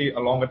that actually a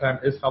longer time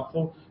is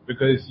helpful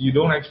because you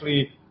don't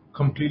actually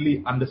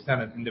completely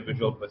understand an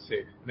individual per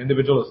se. An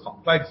individual is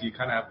complex. You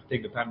kind of have to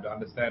take the time to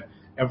understand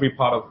every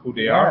part of who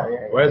they are.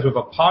 Whereas with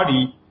a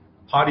party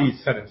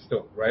is set in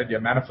stone, right? Your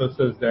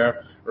manifesto is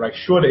there. Like,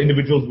 sure, the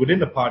individuals within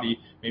the party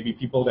may be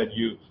people that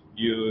you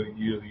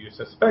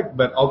suspect,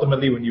 but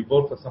ultimately when you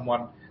vote for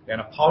someone in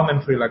a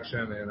parliamentary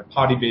election, in a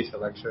party-based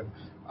election,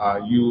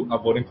 you are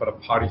voting for the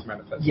party's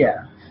manifesto.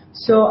 Yeah.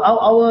 So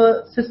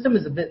our system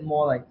is a bit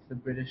more like the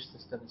British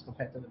system as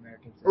compared to the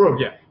American system. Oh,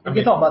 yeah. We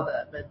can talk about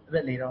that a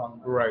bit later on.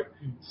 Right.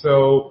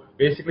 So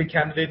basically,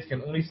 candidates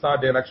can only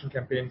start their election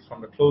campaigns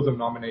from the close of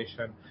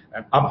nomination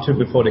and up to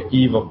before the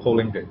eve of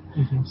polling day.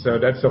 So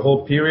that's the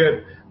whole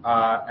period.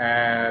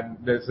 And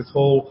there's this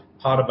whole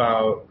part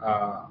about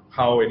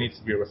how it needs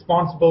to be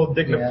responsible,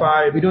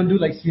 dignified. Yeah. We don't do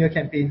like smear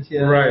campaigns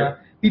here. Right.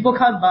 People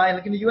can't buy,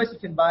 like in the US, you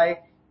can buy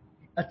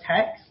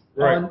attacks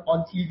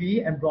on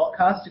TV and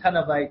broadcast to kind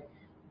of like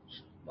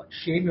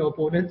shame your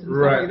opponents and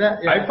stuff like that.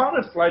 Yeah. I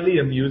found it slightly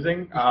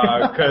amusing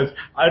because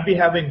I'd be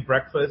having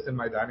breakfast in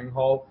my dining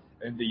hall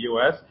in the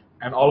US,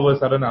 and all of a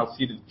sudden I'll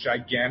see this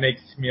gigantic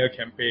smear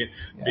campaign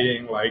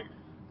being like,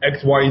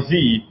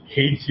 XYZ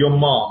hates your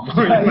mom.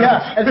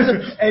 And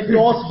it's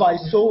endorsed by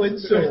so and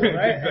so,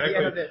 right?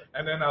 Exactly.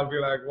 And then I'll be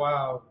like,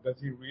 wow, does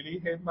he really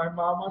hate my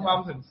mom? My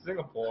mom's in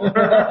Singapore.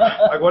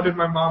 Like, what did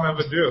my mom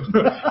ever do?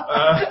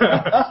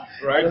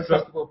 Right?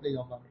 So,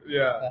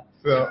 yeah.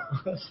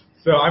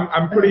 So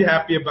I'm pretty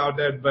happy about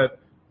that,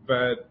 but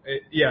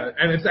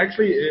and it's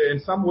actually in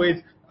some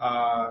ways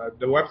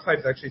the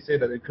websites actually say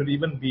that it could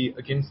even be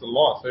against the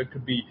law, so it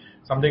could be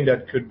something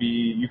that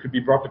you could be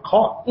brought to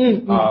court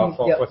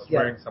for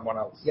swearing someone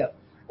else. Yeah.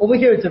 Over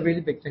here, it's a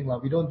really big thing.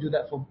 We don't do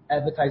that for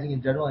advertising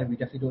in general, and we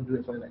definitely don't do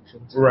it for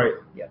elections. Right.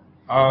 Yeah.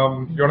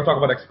 You want to talk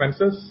about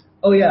expenses?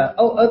 Oh yeah.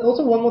 Oh,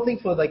 also one more thing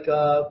for like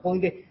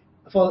polling day.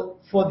 For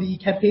the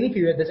campaigning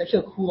period, there's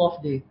actually a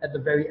cool-off day at the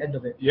very end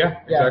of it.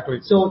 Yeah, exactly.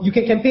 So you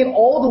can campaign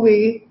all the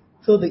way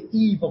till the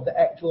eve of the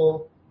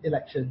actual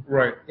election.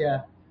 Right.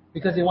 Yeah.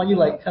 Because they want you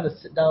like kind of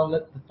sit down,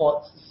 let the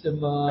thoughts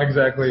simmer,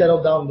 exactly,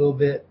 settle down a little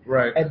bit,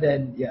 right? And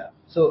then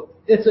so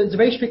it's a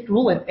very strict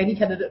rule, and any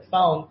candidate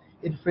found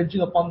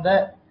infringing upon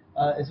that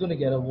is going to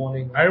get a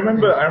warning. I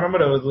remember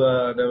there was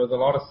a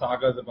lot of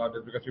sagas about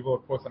this because people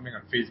would post something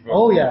on Facebook.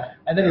 Oh yeah,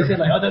 and then they say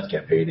like, oh, that's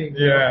campaigning.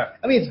 Yeah.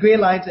 I mean, it's gray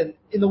lines, and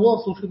in the world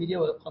of social media,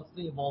 we're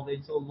constantly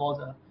evolving, so laws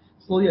are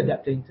slowly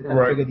adapting to kind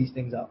of figure these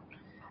things out.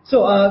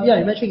 So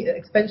you're mentioning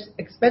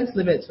expense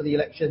limits for the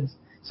elections.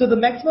 So the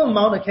maximum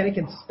amount a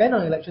candidate can spend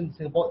on elections in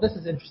Singapore, this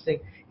is interesting,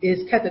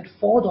 is capped at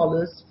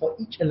 $4 for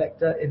each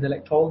elector in the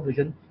electoral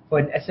division for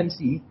an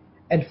SMC,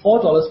 and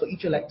 $4 for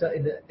each elector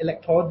in the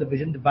electoral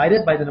division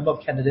divided by the number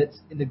of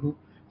candidates in the group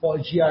for a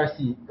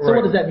GRC. So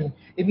what does that mean?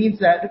 It means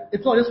that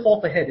it's not just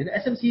 4 per head. In the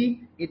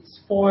SMC,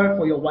 it's 4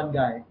 for your one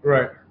guy.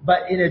 Right.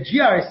 But in a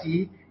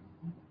GRC,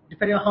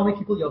 depending on how many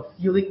people you're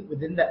fielding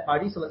within that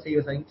party, so let's say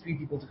you're assigning 3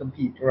 people to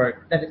compete,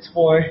 then it's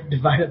 4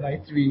 divided by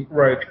 3.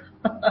 Right.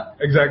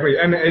 Exactly.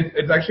 And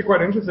it's actually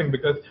quite interesting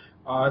because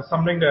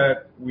something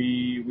that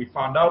we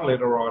found out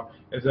later on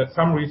is that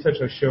some research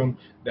has shown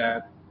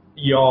that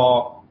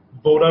your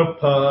voter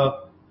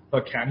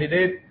per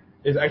candidate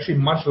is actually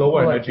much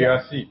lower in the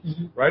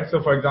GRC, right?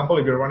 So, for example,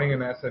 if you're running an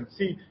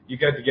SMC, you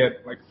get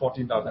like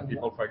 14,000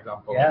 people, for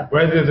example. Yeah.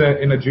 Whereas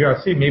in a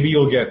GRC, maybe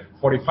you'll get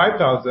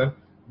 45,000,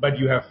 but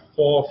you have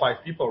 4 or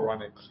 5 people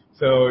running.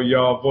 So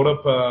your voter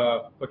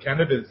per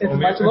candidate is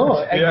only much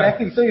lower.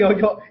 Exactly. So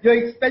your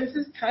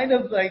expenses kind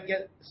of like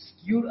get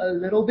skewed a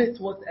little bit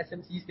towards the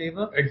SMC's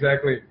favor.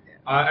 Exactly.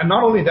 And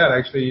not only that,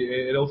 actually,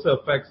 it also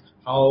affects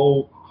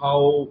how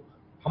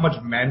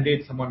much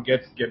mandate someone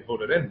get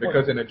voted in,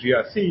 because in a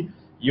GRC,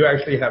 you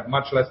actually have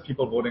much less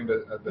people voting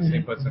the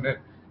same person in.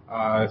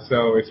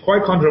 So it's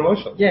quite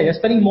controversial. Yeah, you're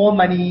spending more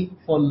money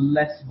for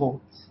less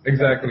votes.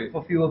 Exactly.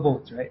 For fewer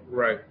votes, right?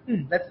 Right.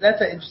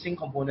 That's an interesting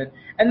component.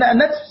 And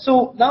that's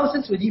so now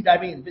since we're deep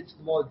diving a bit to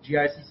the more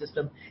GRC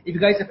system, if you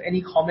guys have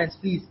any comments,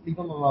 please leave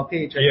them on our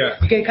page. And Yeah.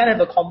 you can kind of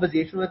have a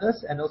conversation with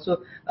us, and also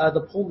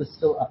the poll is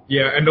still up.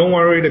 Yeah, and don't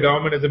worry, the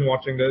government isn't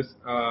watching this.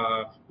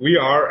 We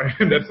are,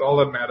 and that's all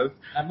that matters.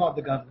 I'm not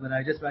the government.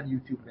 I just run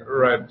YouTube. Man.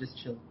 Right. I'm just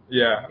chill.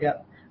 Yeah. Yeah.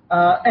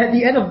 At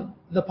the end of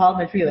the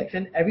parliamentary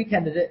election, every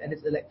candidate and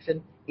its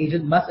election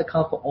agent must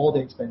account for all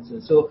their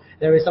expenses. So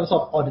there is some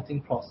sort of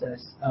auditing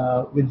process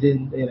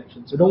within the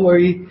election. So don't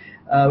worry,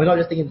 we're not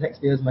just taking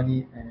taxpayers'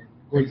 money and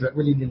going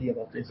willy-nilly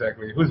about it.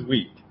 Exactly. Who's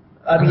we?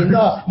 I mean,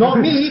 no, not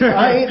me.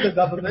 I ain't the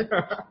government.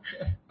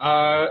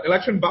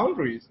 Election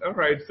boundaries. All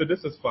right, so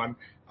this is fun.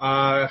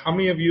 How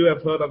many of you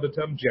have heard of the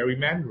term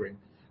gerrymandering?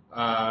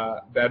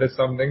 That is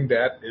something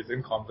that is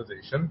in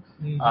conversation.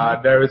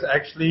 There is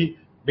actually,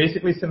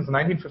 basically since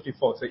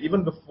 1954, so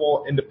even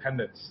before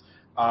independence,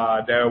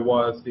 there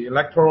was the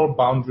Electoral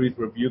Boundaries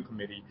Review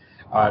Committee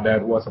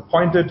that was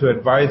appointed to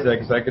advise the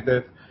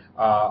executive,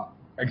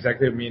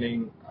 executive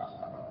meaning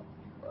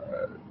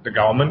the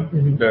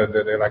government,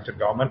 the elected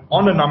government,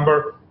 on the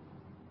number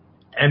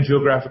and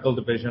geographical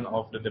division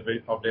of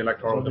the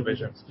electoral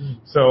divisions.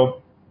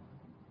 So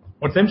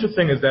what's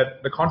interesting is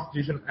that the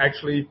Constitution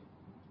actually,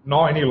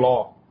 nor any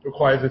law,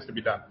 requires this to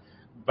be done.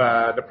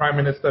 But the Prime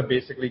Minister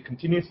basically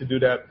continues to do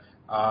that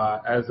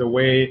as a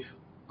way,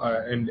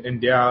 in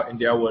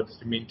their words,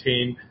 to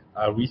maintain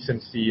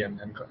recency and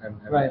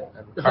right.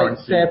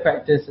 currency. Like fair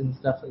practice and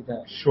stuff like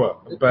that. Sure,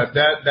 but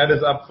that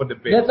is up for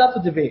debate. That's up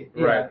for debate.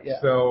 Yeah, right.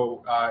 Yeah.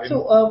 So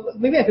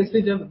maybe I can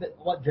explain to them a bit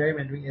what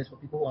gerrymandering is for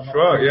people who are not.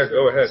 Sure. Yeah.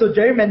 Go ahead. So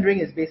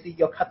gerrymandering is basically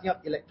you're cutting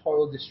up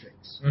electoral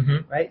districts,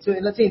 right? So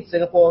let's say in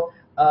Singapore,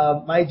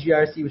 my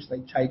GRC, which is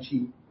like Chai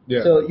Chee.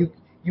 Yeah. So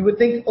you would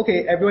think,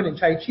 okay, everyone in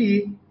Chai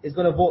Chee is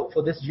going to vote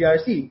for this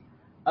GRC.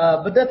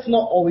 But that's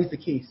not always the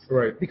case.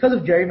 Right. Because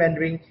of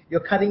gerrymandering, you're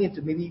cutting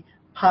into maybe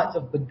parts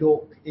of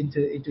Bedok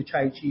into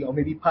Chai Chee, or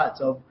maybe parts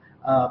of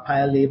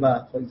Paya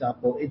Lebar, for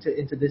example,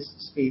 into this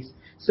space.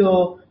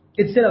 So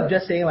instead of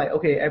just saying like,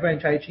 okay, everyone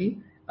in Chai Chee,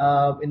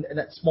 in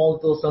that small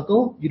little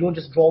circle, you don't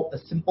just draw a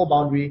simple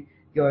boundary,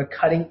 you're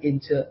cutting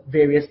into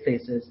various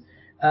places.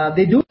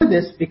 They do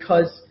this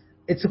because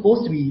it's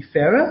supposed to be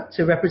fairer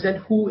to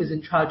represent who is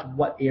in charge of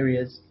what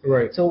areas.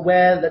 Right. So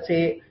where, let's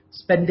say,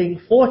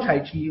 spending for Chai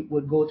Chee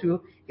would go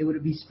to, it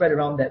would be spread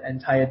around that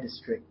entire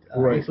district,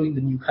 including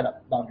the new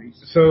cut-up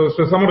boundaries. So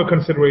some of the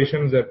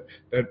considerations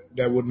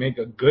that would make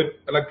a good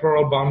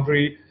electoral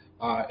boundary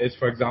is,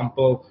 for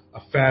example,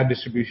 a fair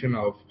distribution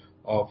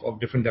of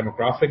different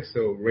demographics,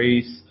 so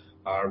race,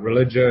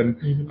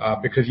 religion,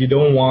 because you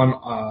don't want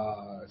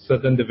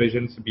certain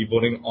divisions to be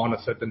voting on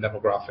a certain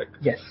demographic.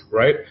 Yes.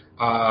 Right?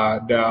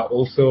 There are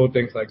also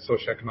things like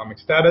socioeconomic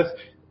status,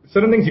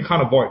 certain things you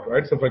can't avoid,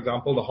 right? So, for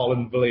example, the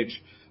Holland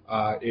Village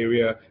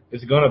area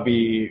is going to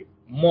be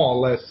more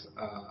or less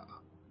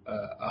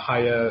a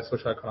higher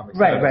socioeconomic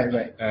status.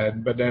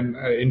 Right. But then,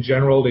 in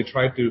general, they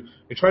try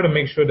to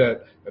make sure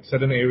that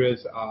certain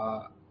areas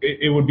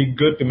it would be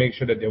good to make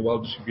sure that they're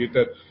well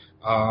distributed.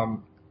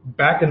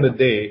 Back in the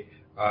day,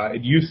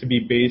 it used to be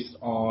based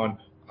on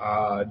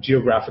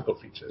geographical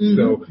features,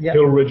 so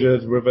hill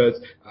ridges, rivers,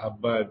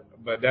 but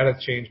that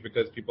has changed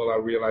because people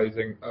are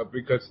realizing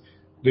because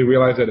they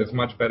realize that it's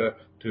much better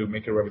to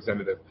make it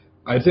representative.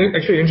 I think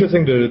actually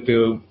interesting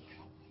to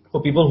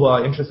for people who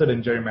are interested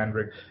in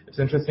gerrymandering, it's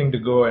interesting to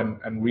go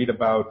and read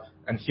about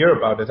and hear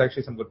about. There's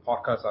actually some good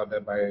podcasts out there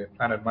by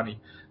Planet Money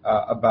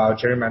about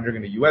gerrymandering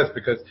in the US,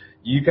 because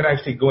you can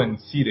actually go and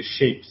see the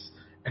shapes,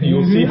 and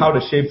you'll see how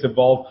the shapes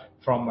evolve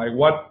from like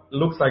what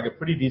looks like a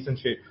pretty decent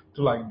shape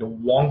to like the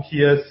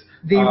wonkiest.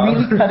 They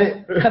really cut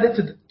it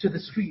to the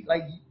street.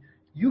 Like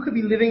you could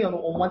be living on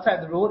one side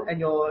of the road, and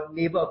your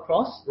neighbor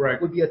across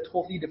would be a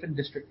totally different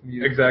district from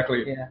you.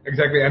 Exactly. Yeah.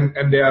 Exactly.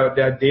 And there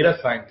are data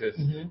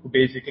scientists who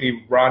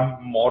basically run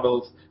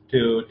models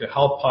to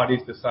help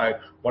parties decide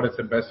what is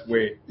the best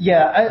way.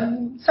 Yeah,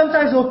 and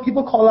sometimes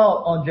people call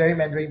out on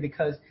gerrymandering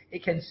because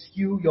it can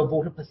skew your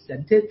voter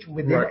percentage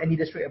within any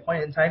district at a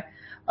point in time.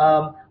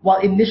 While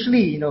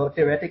initially,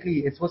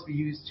 theoretically, it's supposed to be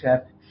used to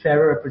have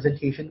fairer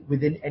representation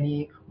within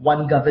any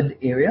one governed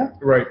area.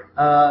 Right.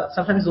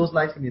 Sometimes those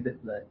lines can be a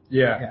bit blurred.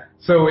 Yeah.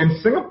 So in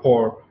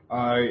Singapore,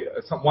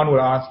 someone would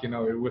ask,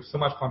 with so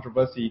much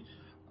controversy,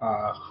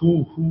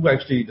 who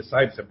actually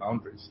decides the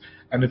boundaries?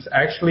 And it's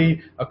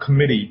actually a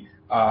committee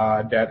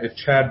that is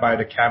chaired by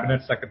the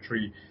cabinet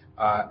secretary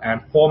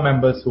and 4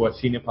 members who are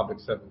senior public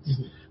servants.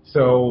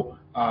 So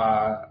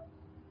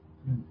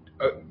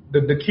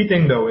the key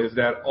thing though is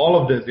that all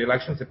of this, the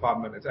elections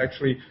department, is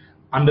actually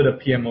under the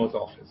PMO's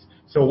office.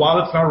 So while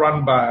it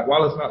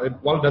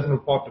doesn't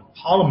report to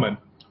Parliament,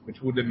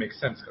 which wouldn't make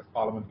sense because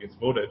Parliament gets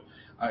voted,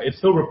 it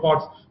still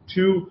reports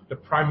to the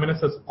Prime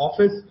Minister's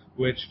office,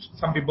 which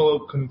some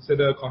people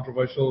consider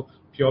controversial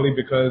purely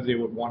because they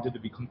would want it to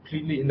be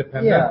completely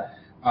independent.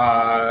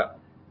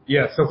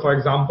 So for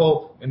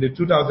example, in the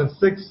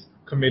 2006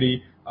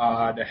 committee,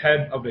 the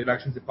head of the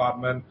elections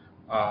department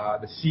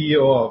the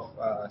CEO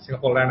of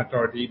Singapore Land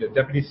Authority, the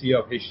Deputy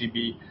CEO of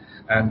HDB,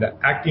 and the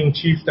Acting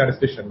Chief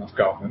Statistician of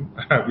Government.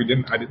 I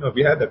didn't know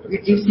we had that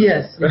position.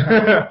 Yes.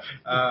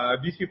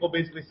 These people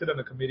basically sit on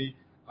the committee.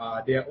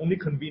 They are only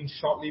convened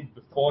shortly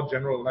before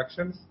general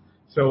elections.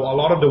 So a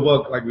lot of the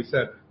work, like we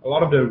said, a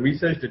lot of the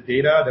research, the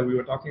data that we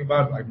were talking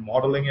about, like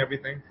modeling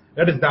everything,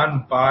 that is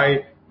done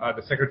by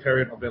the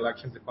Secretariat of the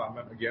Elections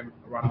Department, again,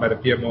 run by the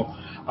PMO.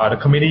 The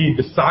committee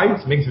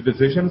decides, makes the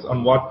decisions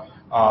on what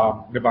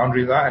the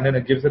boundaries are, and then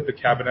it gives it to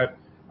Cabinet,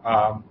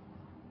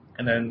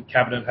 and then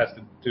Cabinet has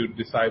to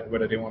decide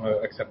whether they want to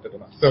accept it or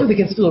not. So they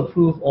can still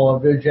approve or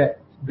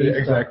reject based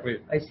exactly.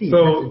 on, I see.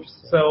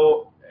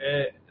 So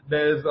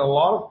there's a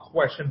lot of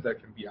questions that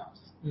can be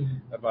asked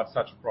about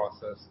such a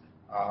process,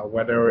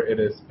 whether it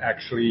is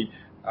actually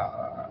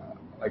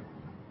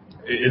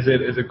is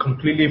it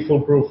completely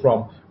foolproof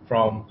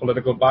from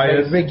political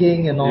bias, like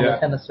rigging and all that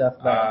kind of stuff.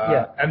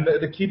 And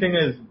the key thing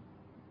is,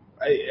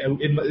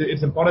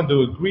 it's important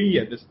to agree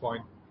at this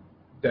point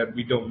that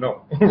we don't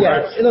know. Yeah,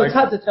 right? it's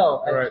hard to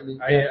tell, actually.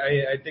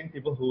 Right. I think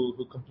people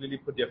who completely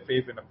put their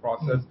faith in a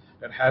process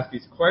that has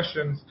these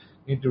questions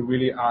need to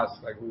really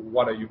ask, like,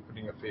 what are you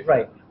putting your faith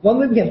right. in? One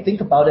way we can think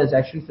about it is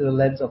actually through the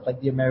lens of like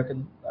the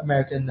American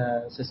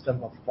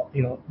system of,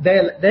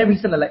 their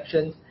recent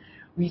elections.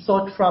 We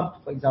saw Trump,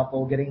 for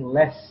example, getting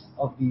less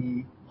of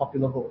the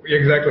popular vote.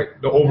 Exactly,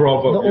 the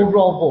overall vote.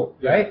 Overall vote,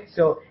 right?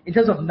 So in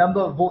terms of number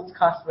of votes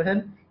cast for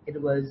him,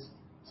 it was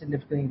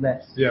significantly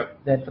less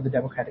than for the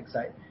Democratic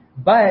side.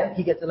 But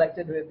he gets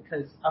elected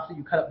because after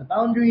you cut up the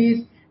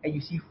boundaries and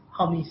you see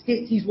how many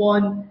states he's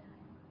won,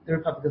 the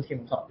Republicans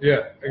came on top.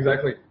 Yeah,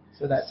 exactly.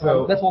 So that's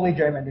one way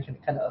gerrymandering can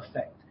kind of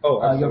affect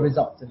your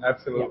results.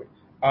 Absolutely.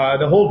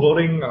 The whole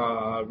voting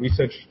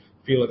research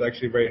field is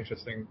actually very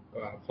interesting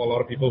for a lot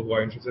of people who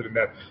are interested in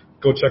that.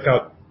 Go check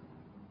out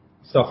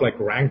stuff like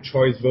ranked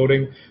choice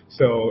voting.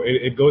 So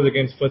it goes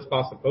against first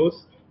past the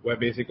post, where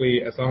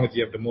basically as long as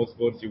you have the most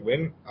votes, you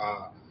win.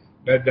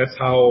 That's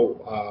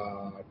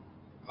how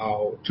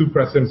 2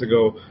 presidents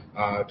ago,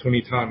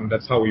 Tony Tan,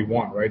 that's how he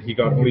won, right? He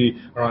got only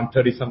around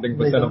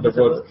 30-something% of the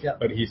votes,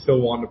 but he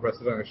still won the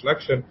presidential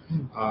election.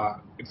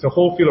 It's a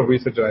whole field of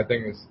research that I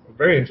think is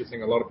very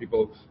interesting. A lot of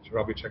people should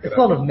probably check it out. It's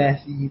a lot of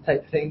messy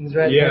type things,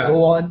 right? Yeah.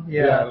 Go on.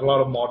 Yeah, a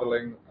lot of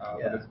modeling,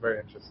 but it's very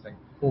interesting.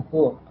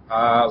 Cool.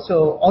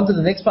 So on to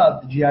the next part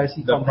of the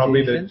GRC conversation.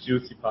 Probably the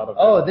juicy part of it.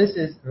 Oh, this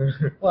is,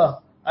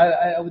 well,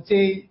 I would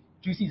say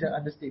juicy is an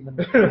understatement.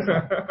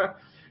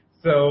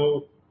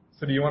 So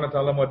do you want to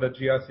tell them what the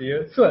GRC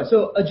is? Sure.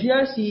 So a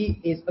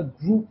GRC is a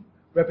group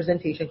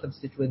representation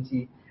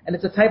constituency, and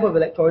it's a type of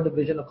electoral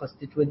division or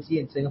constituency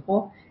in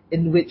Singapore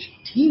in which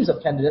teams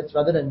of candidates,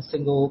 rather than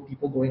single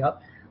people going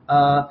up,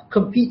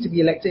 compete to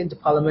be elected into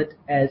Parliament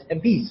as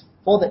MPs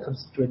for that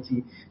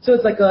constituency. So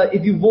it's like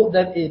if you vote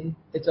them in,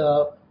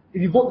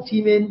 if you vote the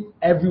team in,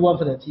 everyone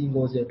from that team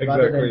goes in. Exactly.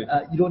 Rather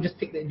than, you don't just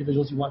pick the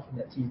individuals you want from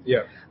that team.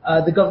 Yeah.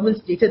 The government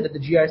stated that the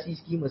GRC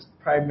scheme was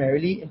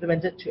primarily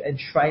implemented to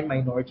enshrine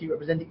minority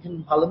representation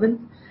in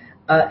Parliament.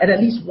 And at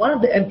least one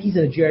of the MPs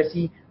in the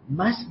GRC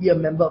must be a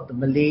member of the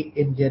Malay,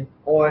 Indian,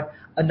 or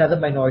another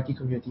minority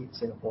community in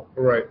Singapore.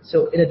 Right.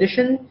 So in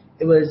addition,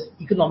 it was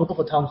economical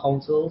for town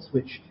councils,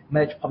 which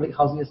manage public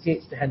housing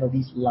estates, to handle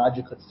these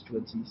larger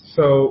constituencies.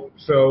 So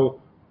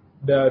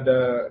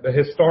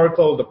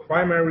the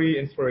primary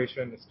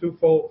inspiration is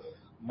twofold: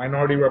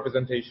 minority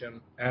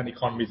representation and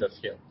economies of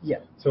scale. Yeah.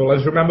 So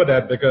let's remember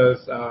that,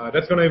 because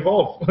that's going to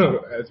evolve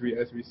as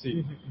we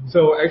see.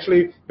 So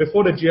actually,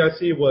 before the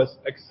GRC was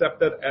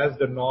accepted as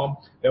the norm,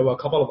 there were a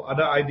couple of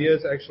other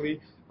ideas actually.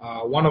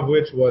 One of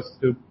which was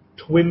to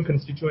twin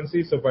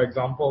constituencies. So for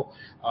example,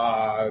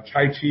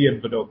 Chai Chee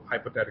and Bedok,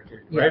 hypothetically,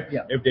 right?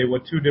 Yeah. If they were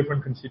two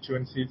different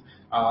constituencies,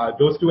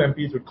 those two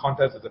MPs would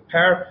contest as a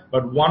pair,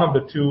 but one of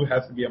the two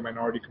has to be a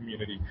minority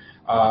community.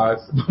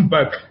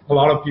 But a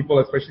lot of people,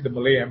 especially the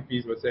Malay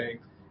MPs, were saying,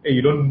 hey,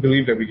 you don't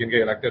believe that we can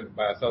get elected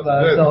by ourselves.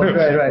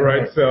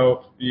 Right.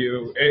 So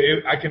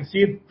I can see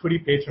it pretty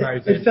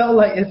patronizing. It felt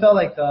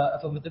like the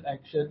affirmative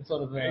action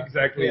sort of.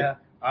 Exactly. Yeah.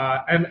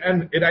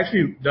 And it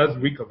actually does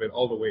reek of it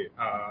all the way,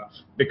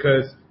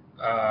 because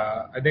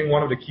I think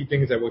one of the key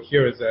things that we'll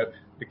hear is that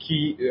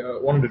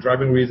one of the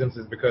driving reasons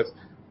is because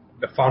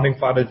the founding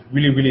fathers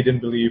really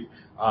didn't believe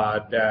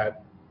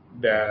that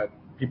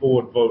people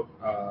would vote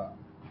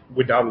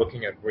without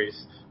looking at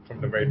race from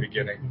the very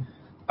beginning.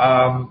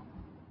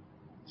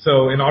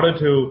 So in order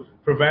to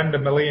prevent the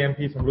Malay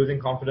MPs from losing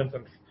confidence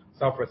and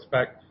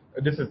self-respect,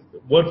 this is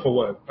word for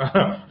word,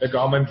 the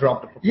government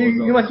dropped the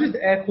proposal. You must use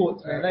the air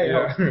quotes,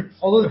 man.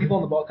 All those people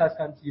on the broadcast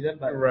can't see them,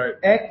 but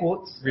air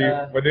quotes.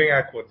 We're doing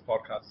air quotes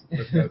podcast.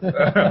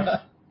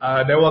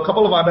 There were a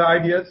couple of other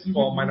ideas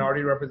for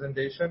minority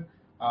representation.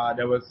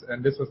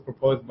 This was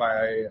proposed by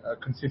a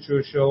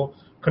constitutional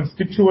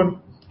commission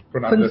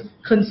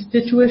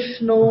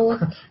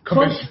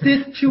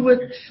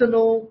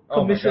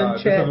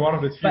chair. This is one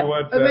of the few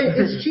words.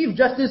 It's Chief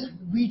Justice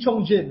Wee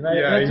Chong Jin,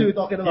 right? That's who we're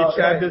talking about. He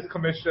chaired this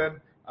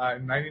commission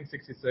in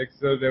 1966.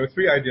 So there were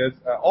three ideas,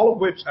 all of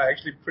which are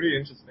actually pretty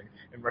interesting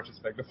in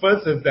retrospect. The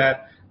first is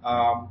that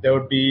there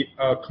would be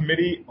a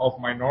committee of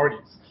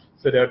minorities.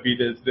 So there would be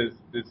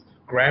this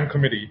grand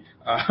committee,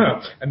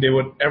 and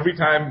every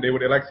time they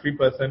would elect 3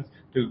 persons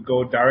to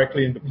go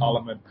directly into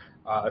parliament.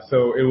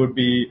 So it would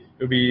be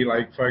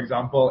like, for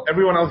example,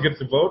 everyone else gets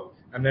to vote,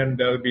 and then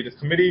there'll be this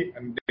committee,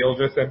 and they'll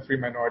just send 3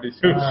 minorities,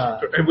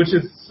 which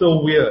is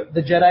so weird.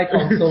 The Jedi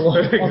Council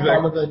of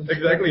Parliament.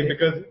 Exactly,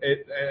 because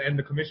and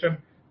the commission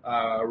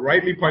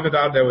rightly pointed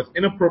out that it was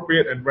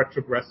inappropriate and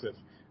retrogressive,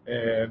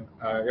 and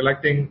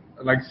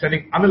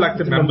sending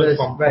unelected members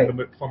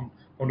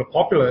from the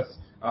populace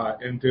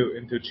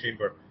into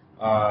chamber.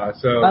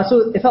 So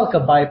it felt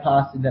like a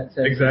bypass in that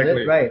sense.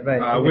 Exactly. Right.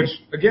 Which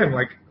again,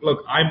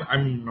 look, I'm a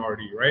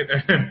minority, right?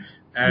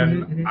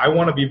 And I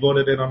want to be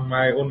voted in on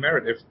my own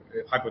merit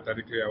if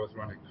hypothetically I was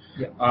running.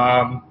 Yeah.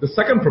 The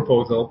second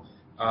proposal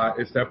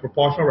is that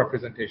proportional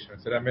representation.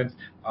 So that means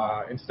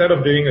instead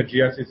of doing a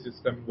GRC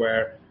system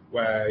where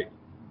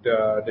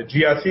the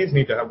GRCs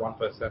need to have 1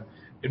 person,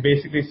 it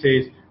basically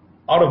says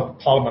out of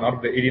Parliament, out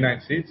of the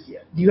 89 seats. Yeah.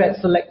 You had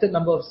selected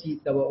number of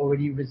seats that were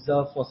already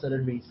reserved for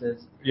certain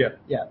races. Yeah.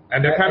 Yeah.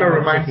 And that kind of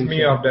reminds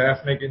me of the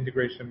ethnic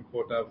integration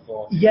quota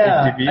for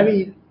HDB. I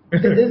mean,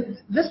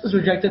 this was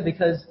rejected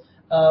because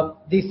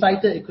they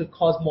cited it could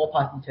cause more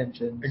party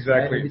tensions.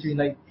 Exactly. Right? Between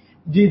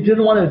they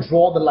didn't want to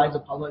draw the lines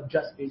of Parliament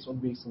just based on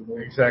race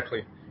alone.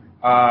 Exactly.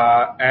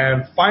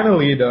 And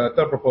finally, the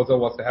third proposal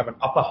was to have an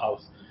upper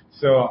house.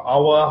 So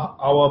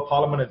our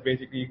Parliament is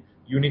basically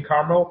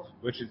unicameral,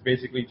 which is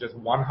basically just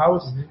one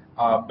house,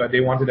 but they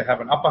wanted to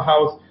have an upper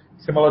house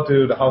similar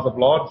to the House of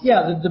Lords.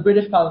 Yeah, the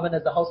British Parliament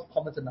has the House of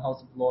Commons and the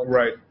House of Lords.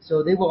 Right.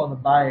 So they were on a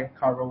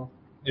bicameral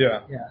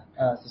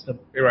system.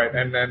 Right,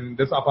 and then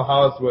this upper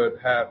house would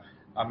have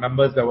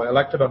members that were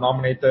elected or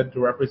nominated to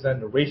represent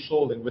the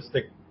racial,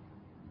 linguistic,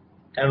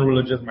 and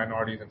religious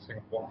minorities in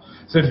Singapore.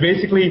 So it's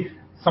basically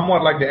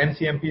somewhat like the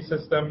NCMP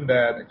system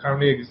that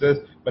currently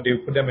exists, but they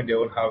would put them in their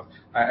own house.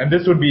 And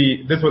this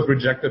was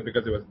rejected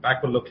because it was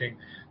backward-looking,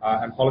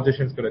 and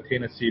politicians could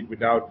attain a seat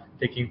without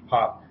taking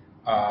part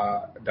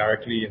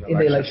directly in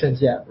the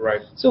elections. Yeah.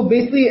 Right. So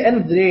basically, at the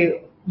end of the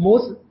day,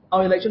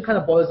 our election kind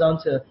of boils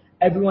down to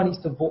everyone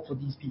needs to vote for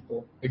these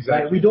people.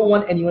 Exactly. Right? We don't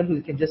want anyone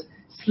who can just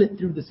slip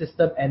through the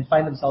system and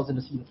find themselves in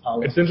a seat of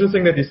power. It's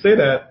interesting that you say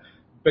that,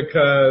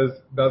 because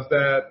does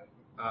that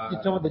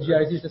you're talking about the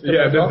GRC system.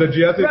 Yeah, does the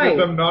GRC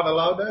system not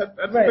allow that?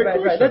 That's a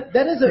big question.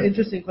 That is an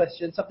interesting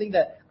question. Something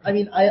that, I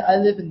mean, I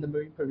live in the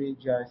Marine Parade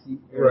GRC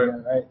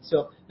area, right?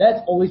 So that's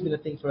always been a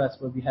thing for us,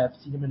 where we have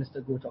Senior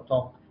Minister Goh Chok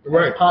Tong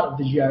as part of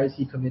the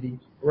GRC committee.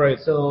 Right.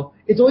 So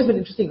it's always been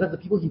interesting because the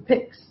people he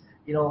picks,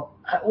 I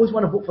always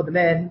want to vote for the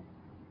man,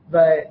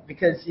 but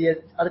because he has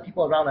other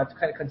people around, I have to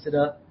kind of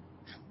consider,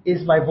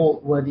 is my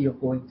vote worthy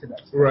of going to that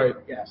spot? Right.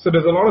 Yeah. So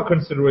there's a lot of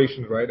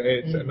considerations, right?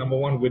 It's number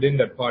one, within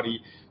that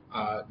party,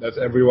 does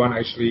everyone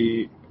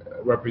actually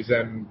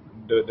represent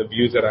the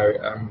views that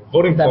I'm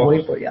voting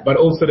for? Yeah. But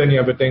also then you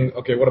have to think,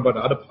 okay, what about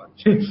the other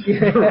party?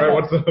 Right?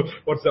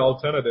 What's the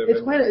alternative?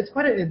 It's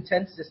quite an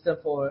intense system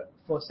for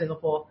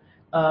Singapore.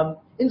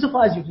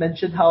 Insofar as you've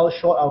mentioned how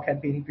short our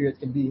campaigning periods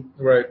can be.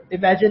 Right.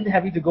 Imagine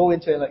having to go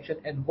into an election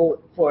and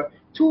vote for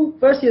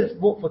first you have to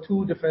vote for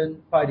 2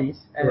 different parties,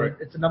 and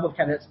it's a number of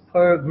candidates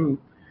per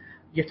group.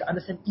 You have to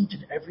understand each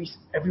and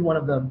every one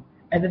of them,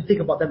 and then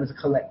think about them as a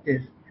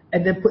collective,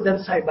 and then put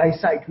them side by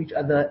side to each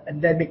other, and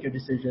then make your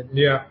decision.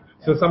 Yeah.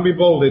 So some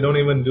people, they don't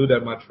even do that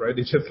much, right?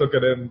 They just look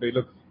at it and they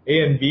look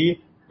A and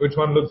B. Which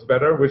one looks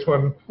better? Which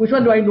one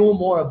do I know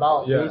more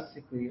about,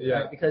 basically? Yeah.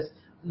 Right? Because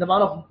the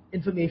amount of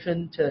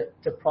information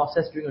to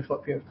process during a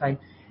short period of time,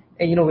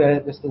 and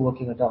we're still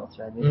working adults,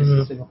 right? This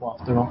is Singapore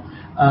after all.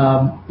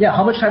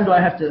 How much time do I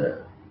have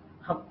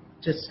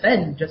to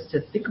spend just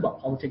to think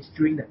about politics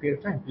during that period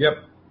of time? Yep.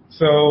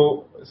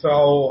 So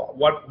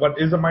what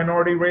is a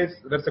minority race?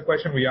 That's the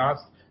question we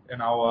asked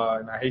in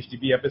our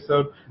HDB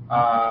episode.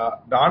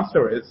 The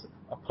answer is,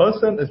 a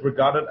person is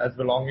regarded as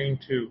belonging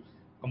to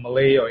a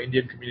Malay or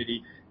Indian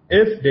community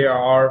if they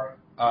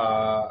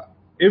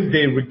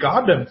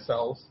regard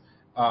themselves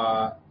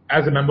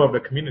as a member of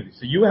the community.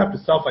 So you have to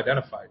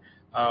self-identify,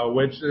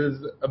 which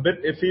is a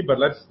bit iffy, but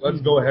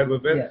let's go ahead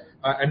with it. Yeah.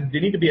 And they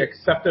need to be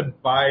accepted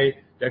by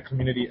their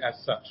community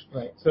as such.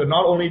 Right. So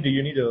not only do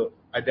you need to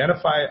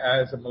identify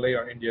as a Malay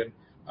or Indian,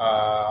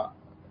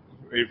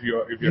 if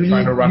you're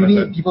trying to run.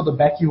 You need people to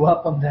back you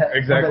up on that.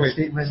 Exactly. On that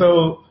statement.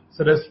 So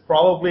there's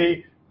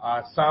probably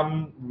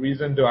some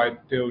reason to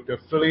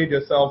affiliate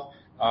yourself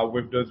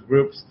with those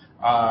groups.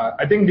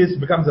 I think this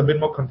becomes a bit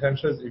more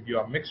contentious if you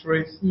are mixed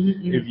race,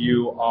 if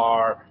you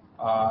are.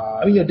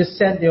 Your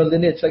descent, your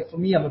lineage. Like for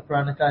me, I'm a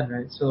Peranakan,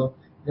 right? So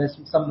there's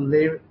some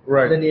Malay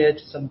lineage,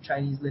 some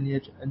Chinese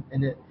lineage,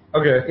 and it.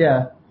 Okay.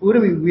 Yeah. Would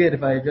it be weird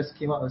if I just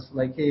came out as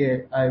like,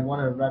 hey, I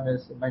want to run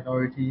as a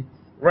minority?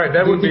 Right,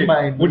 that would be.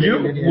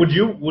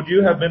 Would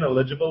you have been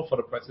eligible for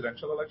the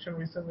presidential election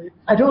recently?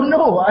 I don't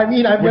know. I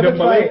mean, I've never tried. Would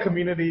the Malay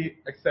community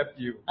accept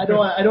you? I don't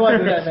want to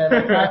do that,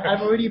 man.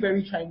 I'm already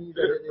very Chinese,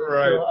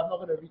 so I'm not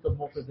going to reap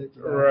more privilege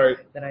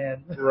than I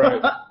am.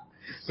 Right.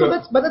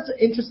 But that's an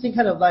interesting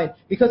kind of line,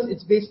 because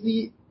it's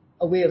basically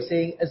a way of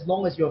saying, as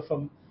long as you're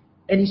from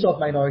any sort of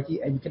minority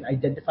and you can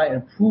identify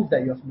and prove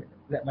that you're from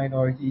that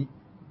minority,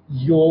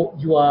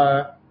 you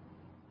are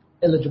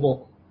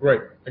eligible.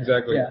 Right,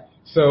 exactly. Yeah.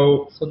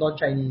 So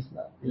non-Chinese,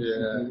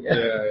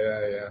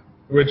 yeah.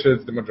 Which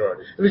is the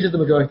majority. Which is the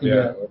majority.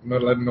 Yeah.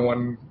 Not let no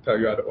one tell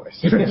you otherwise.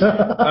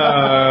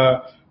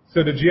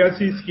 So the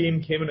GRC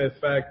scheme came into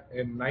effect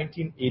in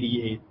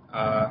 1988,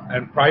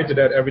 and prior to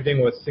that,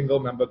 everything was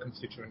single-member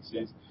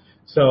constituencies.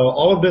 So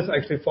all of this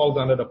actually falls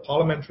under the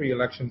Parliamentary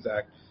Elections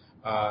Act,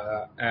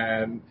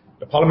 and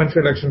the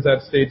Parliamentary Elections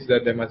Act states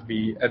that there must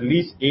be at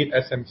least 8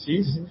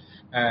 SMCs,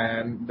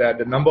 and that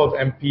the number of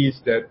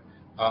MPs that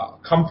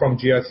come from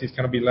GRCs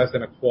cannot be less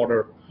than a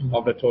quarter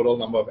of the total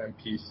number of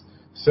MPs.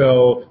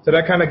 So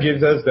that kind of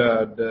gives us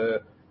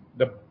the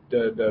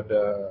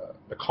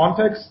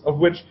context of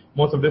which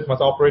most of this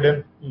must operate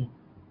in.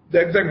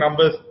 The exact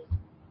numbers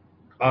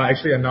are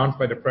actually announced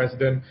by the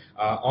president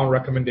on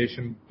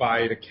recommendation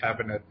by the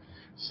cabinet.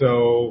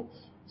 So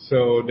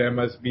there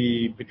must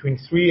be between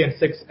 3 and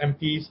 6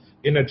 MPs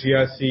in a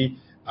GRC,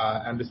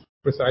 and this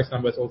precise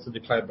number is also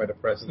declared by the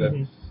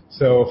president.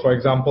 So, for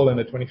example, in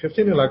the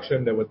 2015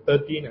 election, there were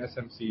 13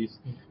 SMCs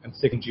and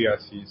 6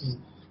 GRCs.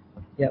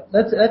 Yeah,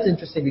 that's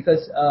interesting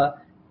because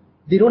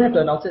they don't have to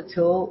announce it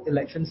till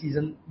election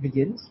season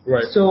begins.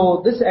 Right.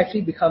 So this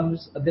actually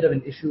becomes a bit of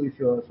an issue if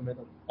you're from an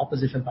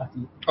opposition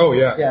party. Oh,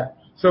 yeah. Yeah.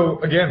 So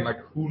again, like,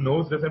 who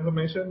knows this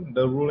information?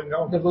 The ruling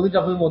government. The ruling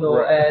government will know,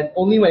 Right. and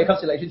only when it comes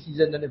to election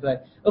season, then they'll be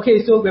like,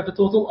 okay, so we have a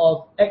total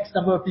of X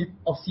number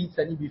of seats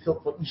that need to be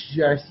filled for each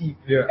GRC,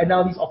 Yeah. and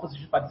now these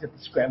opposition parties have to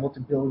scramble to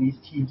build these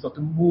teams or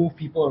to move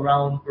people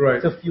around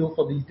Right. to fill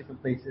for these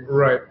different places.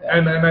 Right. Yeah.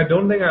 And I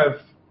don't think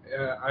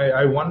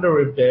I wonder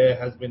if there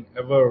has been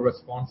ever a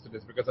response to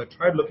this, because I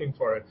tried looking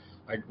for it,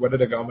 like whether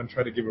the government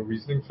tried to give a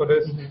reasoning for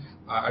this.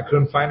 I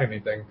couldn't find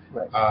anything.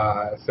 Right.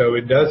 So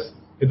it does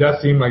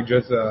seem like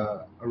just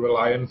a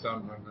reliance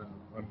on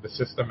the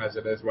system as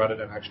it is, rather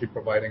than actually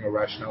providing a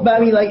rationale. But I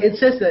mean, like, it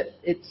says that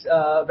it's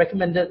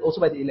recommended also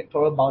by the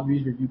Electoral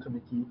Boundaries Review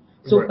Committee.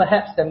 So Right.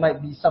 perhaps there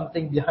might be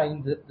something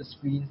behind the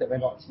screens that we're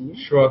not seeing.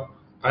 Sure.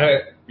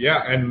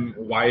 And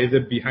why is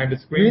it behind the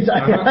screen?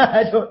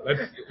 I don't.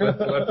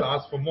 Let's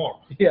ask for more.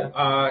 Yeah.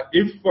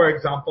 If, for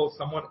example,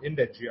 someone in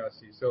that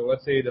GRC, so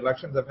let's say the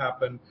elections have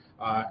happened,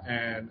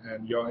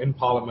 and you're in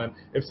Parliament,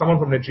 if someone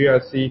from the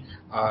GRC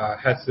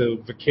has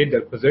to vacate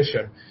that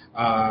position,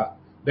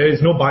 there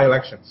is no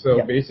by-election.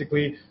 So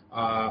basically,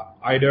 the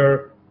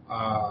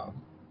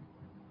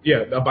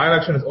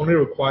by-election is only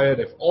required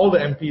if all the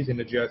MPs in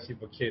the GRC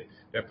vacate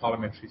their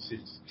parliamentary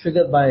seats.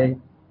 Triggered by,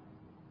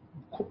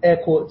 air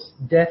quotes,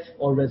 death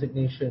or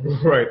resignation.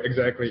 Right,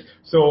 exactly.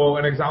 So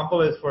an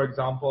example is, for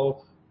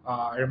example,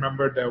 I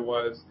remember there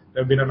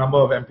have been a number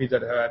of MPs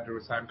that had to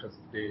resign because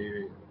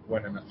they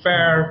went in an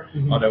affair,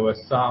 or there was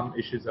some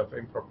issues of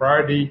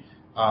impropriety.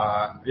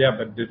 But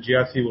the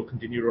GRC will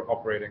continue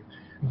operating.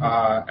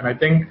 And I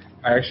think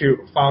I actually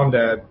found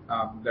that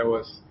there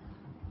was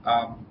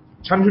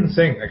Chandran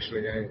Singh,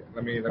 actually.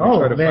 Let me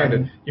try to find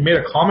it. He made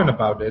a comment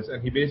about this,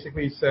 and he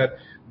basically said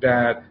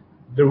that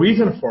the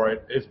reason for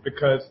it is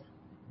because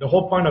the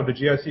whole point of the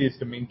GRC is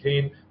to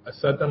maintain a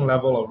certain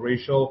level of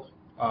racial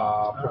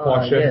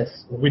proportion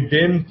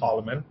within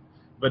Parliament.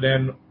 But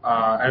then,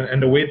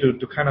 and the way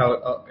to kind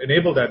of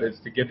enable that is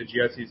to get the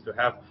GRCs to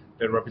have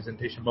their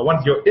representation. But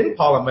once you're in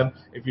Parliament,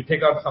 if you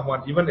take out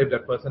someone, even if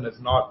that person is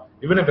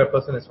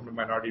from a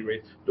minority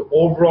race, the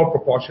overall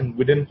proportion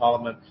within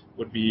Parliament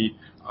would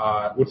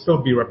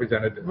still be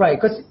represented. Right,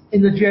 because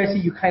in the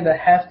GRC you kind of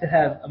have to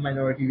have a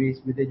minority race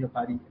within your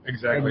party.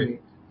 Exactly. Anyway.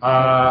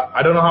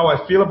 I don't know how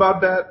I feel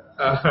about that.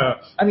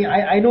 I mean,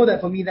 I know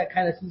that for me that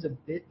kind of seems a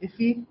bit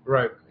iffy.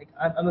 Right. Like,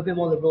 I'm a bit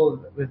more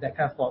liberal with that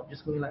kind of thought.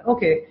 Just going like,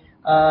 okay,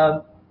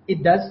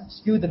 it does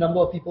skew the number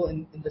of people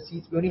in the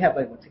seats. We only have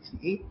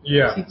 68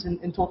 seats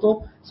in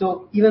total.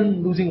 So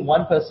even losing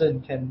one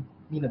person can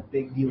mean a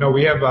big deal. No,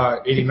 we have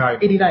 89.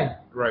 89.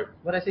 Right.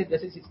 What did I say? Did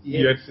I say 68?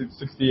 Yeah, it's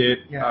 68.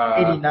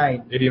 Yeah,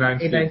 89. 89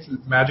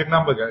 seats. Magic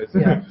number, guys.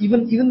 Yeah.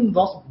 Even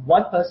lost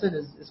one person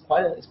is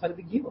quite a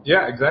big deal.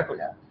 Yeah, exactly.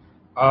 Yeah.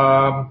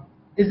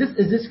 Is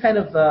this kind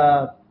of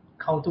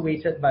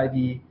counterweighted by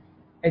the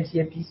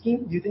NCMP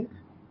scheme, do you think?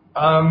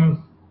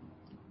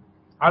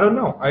 I don't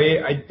know.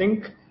 I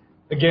think,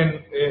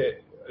 again,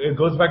 it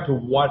goes back to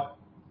what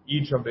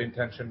each of the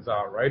intentions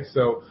are, right?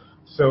 So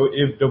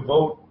if the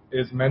vote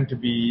is meant to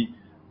be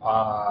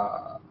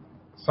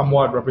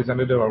somewhat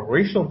representative of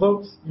racial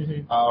votes,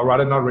 or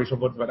rather not racial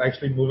votes, but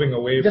actually moving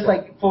away just from...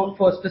 like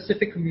for a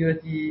specific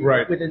community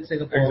within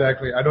Singapore.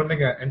 Exactly. I don't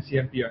think an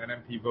NCMP or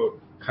NMP vote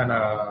kind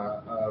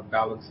of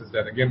balances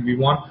that. Again, we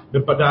want...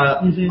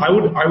 I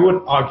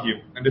would argue,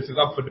 and this is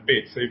up for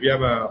debate, so if you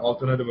have an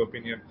alternative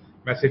opinion,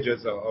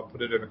 messages or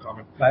put it in a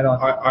comment. Right on.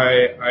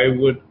 I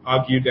would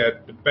argue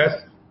that the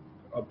best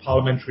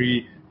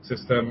parliamentary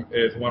system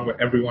is one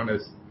where everyone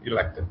is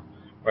elected,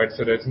 right?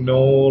 So there's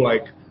no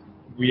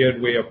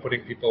weird way of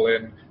putting people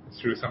in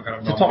through some kind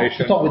of nomination.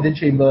 To talk within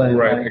chamber.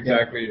 Right,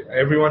 exactly. Yeah.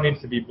 Everyone needs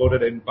to be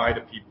voted in by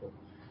the people.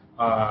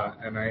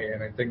 and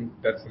I think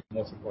that's the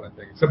most important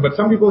thing. So, but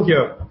some people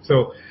here,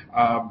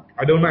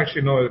 I don't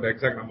actually know the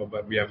exact number,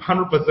 but we have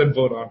 100%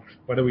 vote on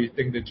whether we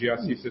think the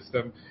GRC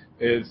system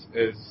is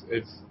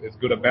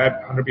good or bad.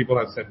 100 people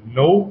have said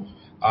no.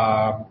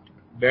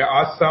 There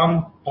are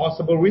some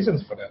possible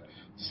reasons for that.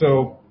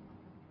 So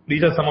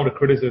these are some of the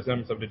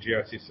criticisms of the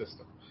GRC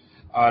system.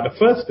 The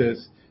first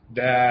is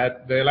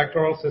that the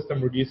electoral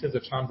system reduces the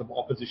chance of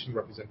opposition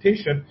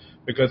representation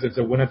because it's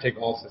a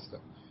winner-take-all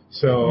system.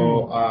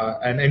 So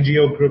an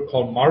NGO group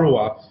called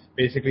Marua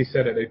basically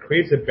said that it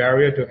creates a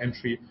barrier to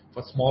entry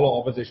for smaller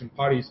opposition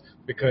parties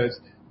because,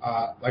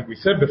 like we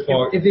said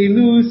before... If they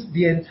lose,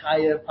 the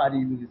entire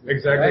party loses.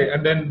 Exactly. Right?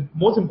 And then,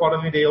 most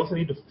importantly, they also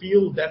need to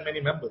field that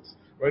many members.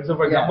 Right? So,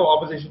 for example,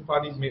 opposition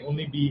parties may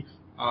only be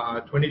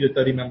 20 to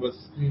 30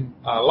 members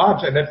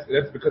large, and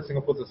that's because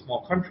Singapore is a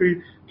small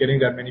country. Getting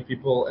that many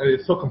people,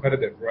 it's so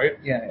competitive, right?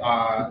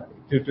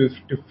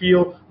 To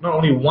field not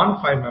only one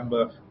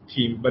 5-member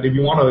team, but if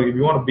you want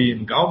to be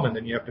in government,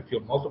 then you have to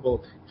field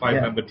multiple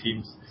 5-member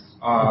teams.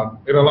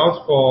 It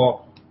allows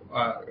for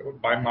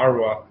by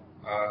Marua,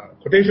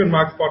 quotation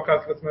marks,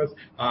 podcast listeners,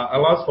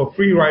 allows for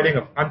free riding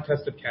of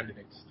untested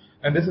candidates.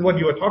 And this is what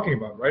you were talking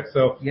about, right?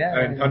 So in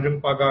Tanjung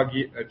Pagar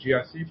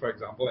GRC, for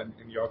example, and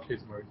in your case,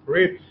 Marine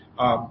Parade,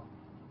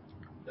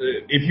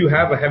 if you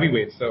have a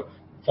heavyweight, so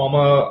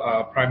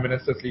former Prime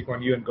Ministers Lee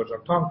Kuan Yew and Goh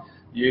Chok Tong,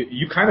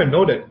 you kind of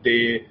know that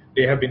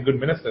they have been good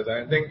ministers.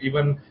 I think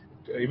even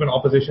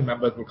opposition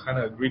members will kind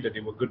of agree that they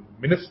were good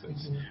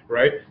ministers,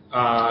 right?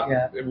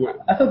 I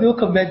thought people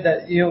comment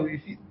that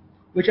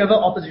whichever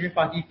opposition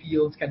party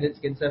fields candidates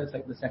against them, it's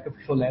like the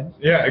sacrificial lamb.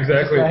 Yeah,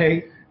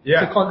 exactly.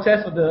 It's a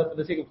contest for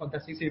the sake of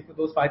contesting. So you put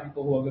those 5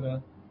 people who are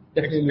gonna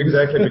definitely lose.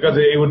 Exactly, because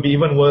it would be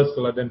even worse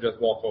to let them just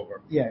walk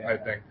over. I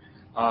think.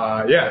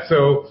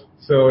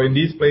 So in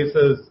these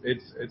places,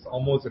 it's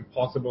almost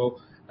impossible.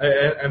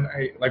 And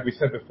like we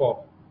said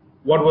before,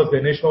 what was the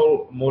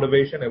initial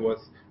motivation? It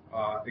was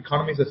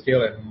economies of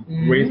scale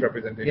and race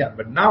representation.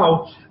 But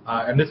now,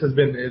 and this has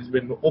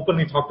been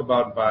openly talked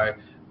about by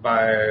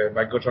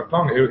Goh Chok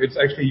Tong, it's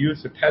actually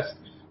used to test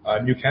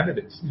new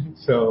candidates.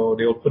 So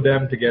they will put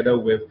them together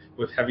with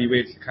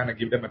heavyweights to kind of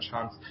give them a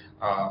chance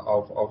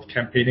of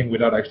campaigning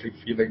without actually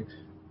feeling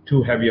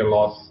too heavy a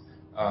loss.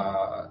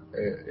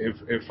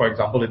 If, for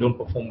example, they don't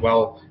perform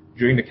well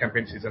during the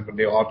campaign season, but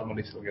they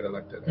ultimately still get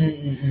elected.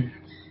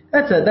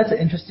 That's an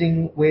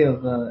interesting way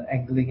of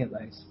angling it,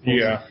 I suppose.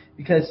 Yeah.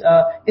 Because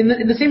in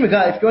the same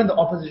regard, if you're in the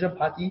opposition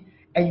party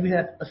and you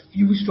have a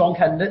few strong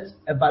candidates,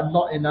 but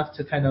not enough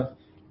to kind of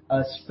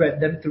spread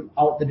them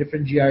throughout the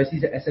different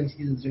GRCs and SMCs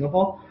in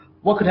Singapore,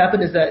 what could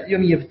happen is that you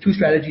have 2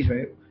 strategies,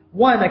 right?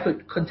 One, I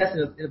could contest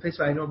in a place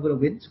where I know I'm going to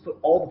win, so put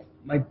all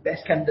my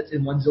best candidates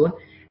in one zone,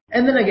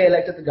 and then I get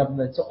elected to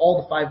government. So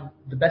all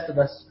the best of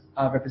us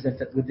are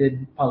represented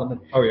within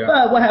Parliament.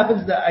 But what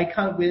happens is that I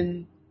can't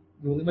win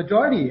ruling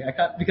majority. I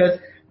can't, because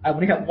I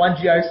only have one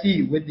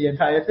GRC win the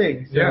entire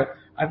thing. So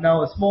I'm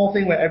now a small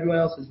thing where everyone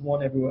else has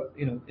won everywhere,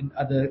 in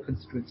other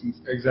constituencies.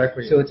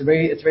 Exactly. So it's a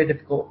very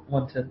difficult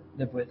one to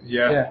live with.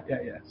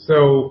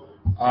 So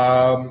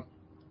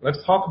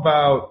let's talk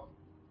about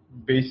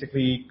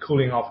basically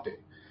cooling off day.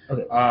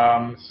 Okay.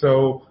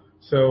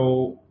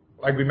 So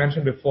like we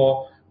mentioned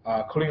before,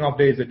 cooling off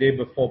day is the day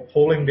before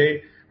polling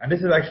day. And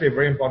this is actually a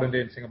very important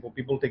day in Singapore.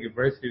 People take it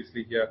very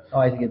seriously here.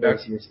 I take it very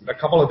seriously. A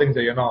couple of things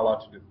that you're not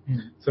allowed to do.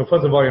 So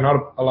first of all, you're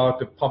not allowed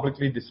to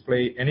publicly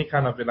display any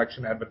kind of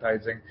election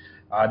advertising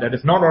that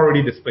is not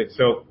already displayed.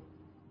 So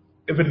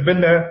if it's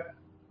been there,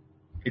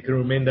 it can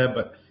remain there,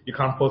 but you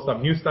can't post up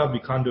new stuff.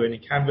 You can't do any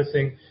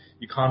canvassing.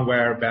 You can't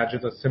wear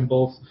badges or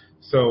symbols.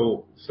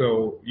 So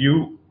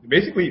you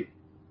basically...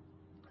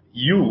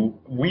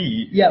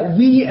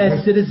 we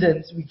as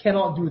citizens, we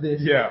cannot do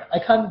this. I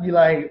can't be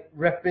like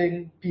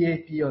repping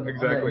PAP on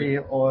that day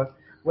or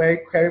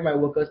carrying my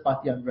Workers'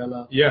 Party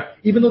umbrella.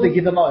 Even though they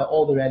give them out at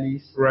all the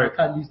rallies, I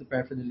can't use the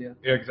paraphernalia.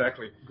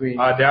 Exactly. Great.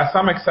 There are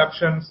some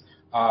exceptions.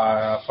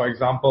 For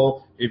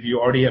example, if you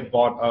already have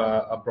bought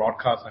a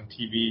broadcast on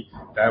TV,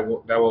 that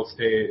will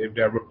stay. If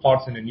there are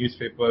reports in the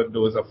newspaper,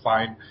 those are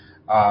fine.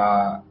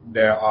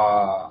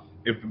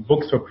 If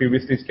books were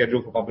previously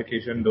scheduled for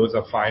publication, those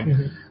are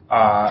fine.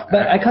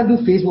 But I can't do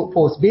Facebook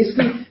posts.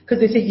 Basically, because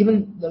they say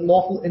even the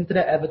lawful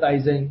internet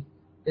advertising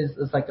is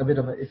like a bit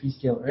of an iffy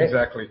scale, right?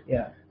 Exactly.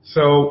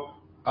 So,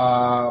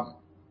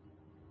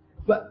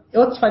 but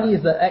what's funny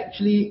is that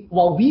actually,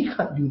 while we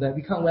can't do that,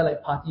 we can't wear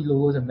like party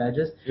logos and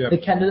badges, the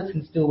candidates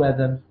can still wear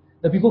them.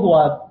 The people who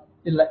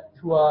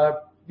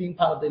are being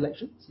part of the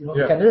elections,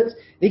 the candidates,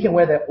 they can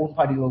wear their own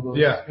party logos.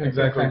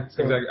 Exactly.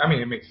 I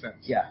mean, it makes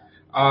sense.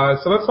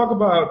 So let's talk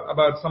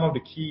about some of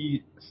the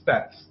key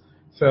stats.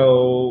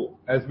 So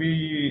as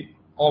we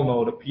all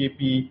know, the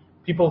PAP,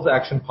 People's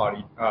Action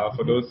Party,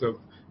 for those of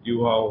you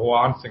who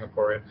aren't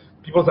Singaporean,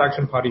 People's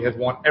Action Party has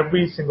won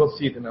every single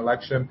seat in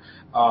election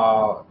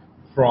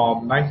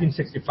from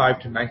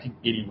 1965 to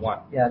 1981.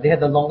 They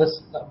had the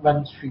longest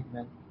run streak,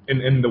 man.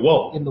 In the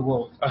world. In the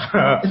world.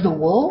 In the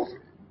world?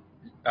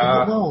 In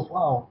the world,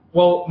 wow.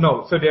 Well,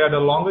 no. So they are the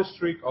longest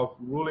streak of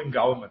ruling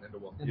government in the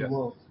world. In yes. the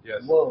world.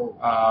 Yes. Whoa.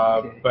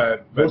 Okay.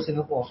 But Go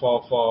Singapore.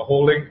 for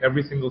holding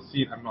every single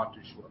seat, I'm not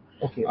too sure.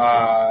 Okay.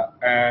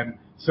 And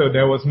so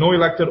there was no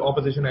elected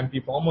opposition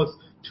MP for almost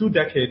 2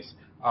 decades.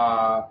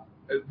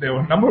 There were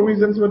a number of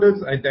reasons for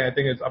this. I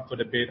think it's up for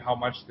debate how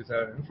much this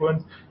had an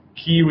influence.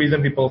 Key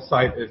reason people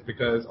cite is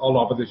because all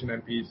opposition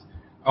MPs,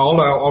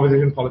 all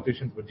opposition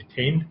politicians were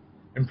detained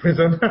in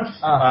prison.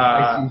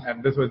 I see.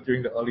 And this was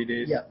during the early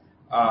days. Yeah.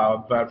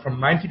 But from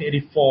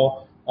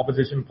 1984,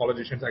 opposition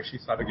politicians actually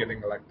started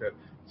getting elected.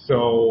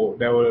 So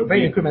there were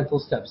very incremental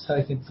steps,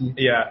 I can see.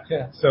 Yeah.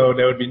 So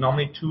there would be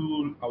normally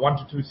 1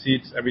 to 2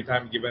 seats every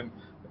time given.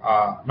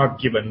 Not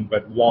given,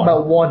 but won.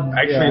 But won.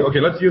 Actually, yeah.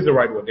 okay, let's use the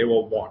right word. They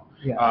were won.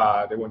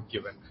 Yeah. They weren't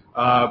given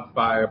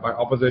by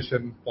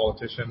opposition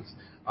politicians,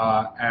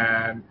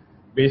 and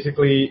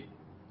basically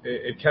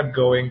it kept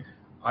going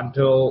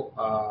until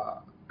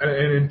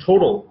and in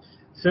total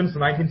since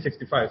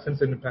 1965,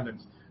 since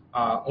independence,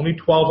 only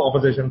 12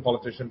 opposition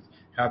politicians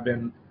have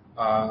been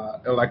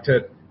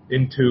elected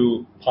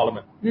into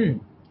parliament.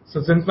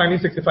 So since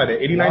 1965, there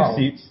are 89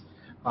 seats.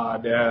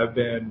 There have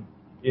been,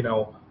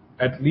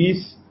 at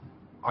least,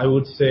 I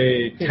would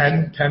say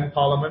 10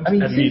 parliaments. I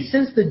mean, at least.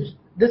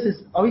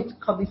 Are we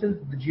counting since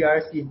the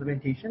GRC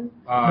implementation?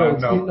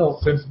 No.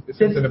 Since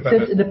independence.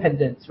 Since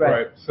independence, right?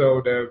 Right.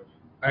 So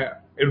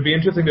it would be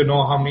interesting to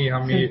know how many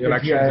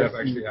elections have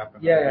actually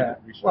happened. Yeah.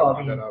 We should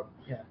find that out.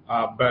 Yeah.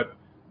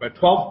 But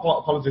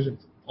 12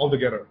 politicians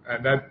altogether,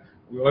 and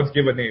let's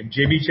give a name: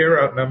 JB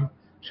Jeyaretnam,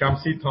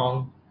 Shamsi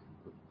Tong,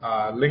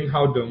 Ling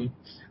Hao Dung,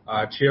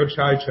 Chiao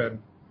Chai Chen,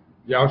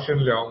 Yao Shen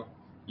Leong,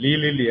 Li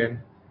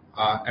Lilian,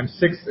 and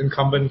 6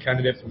 incumbent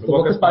candidates from the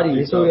Workers'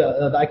 Party. So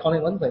the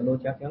iconic ones like Low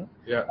Jia Kyung,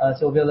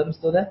 Sylvia Lim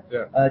still there,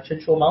 Chen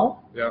Shou Mao,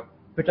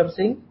 Pritam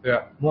Singh,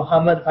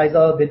 Muhammad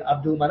Faisal bin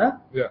Abdul Manaf,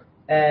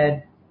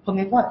 and Peng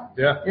Eng Huat.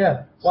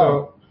 Yeah.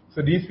 Wow.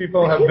 So these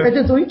people have been... been...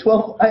 Imagine it's only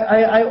 12.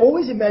 I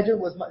always imagined it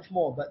was much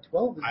more, but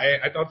 12 is...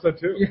 I thought so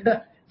too.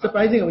 Yeah.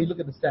 Surprising when we look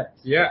at the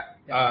stats. Yeah.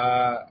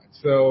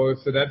 So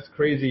that's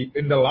crazy.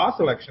 In the last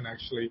election,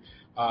 actually,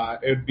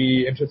 it would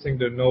be interesting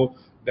to know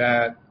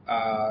that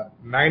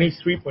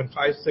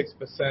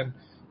 93.56%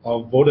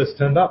 of voters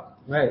turned up.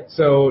 Right.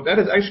 So that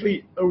is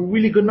actually a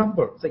really good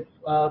number. It's like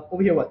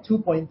over here,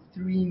 2.3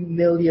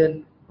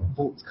 million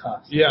votes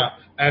cast. Yeah,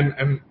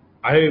 and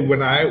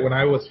when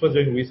I was first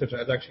doing research, I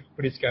was actually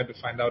pretty scared to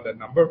find out that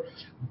number,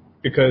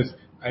 because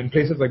in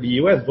places like the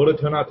US, voter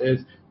turnout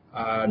is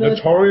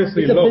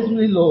notoriously low. It's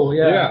abysmally low.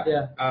 Yeah.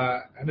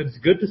 And it's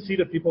good to see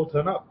that people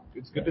turn up.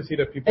 It's good to see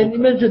that people. And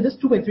imagine this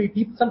 2.3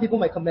 people. Some people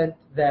might comment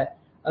that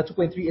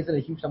 2.3 isn't a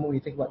huge number when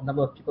you think about the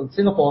number of people in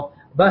Singapore,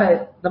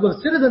 but number of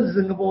citizens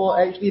in Singapore,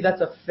 actually that's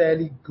a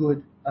fairly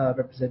good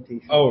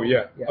representation. Oh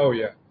yeah.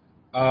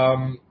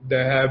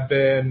 There have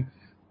been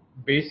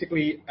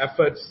basically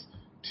efforts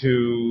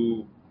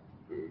to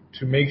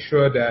make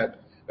sure that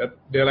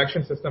the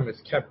election system is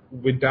kept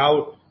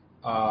without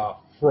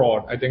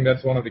fraud. I think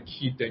that's one of the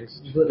key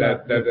things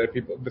that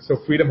people. So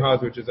Freedom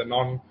House, which is a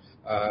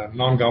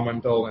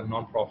non-governmental and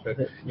non-profit,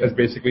 has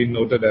basically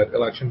noted that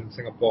elections in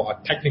Singapore are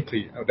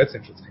technically, that's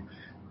interesting,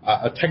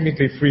 are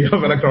technically free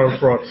of electoral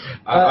fraud.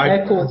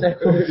 Air quotes.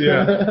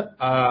 Yeah.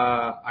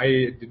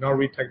 I did not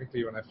read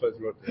technically when I first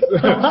wrote this,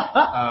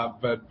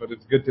 but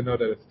it's good to know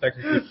that it's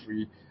technically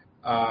free.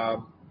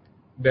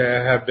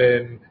 There have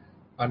been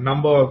a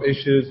number of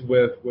issues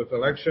with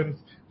elections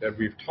that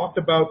we've talked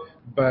about,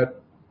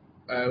 but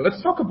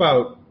let's talk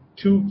about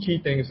 2 key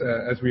things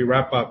as we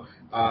wrap up.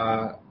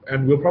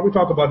 And we'll probably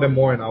talk about them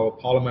more in our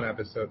Parliament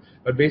episode.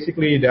 But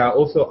basically, there are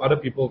also other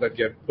people that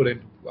get put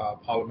into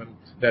Parliament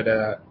that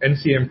are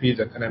NCMPs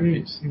and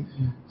NMPs.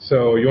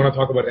 So you want to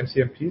talk about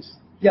NCMPs?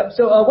 Yeah.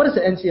 So what is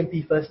an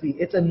NCMP? Firstly,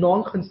 it's a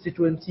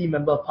non-constituency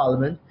member of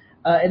Parliament,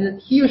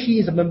 and he or she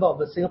is a member of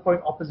the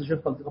Singaporean opposition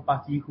political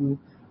party who,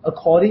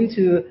 according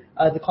to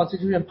the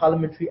Constitution and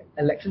Parliamentary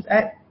Elections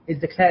Act, is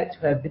declared to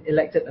have been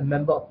elected a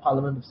member of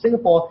Parliament of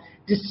Singapore,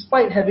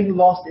 despite having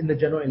lost in the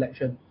general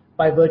election,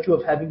 by virtue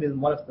of having been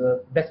one of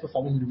the best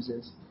performing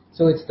losers.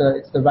 So it's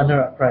the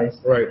runner-up prize.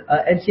 Right.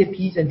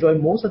 NCMPs enjoy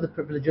most of the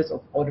privileges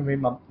of ordinary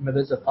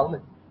members of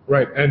Parliament.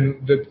 Right,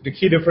 and the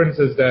key difference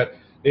is that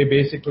they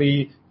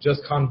basically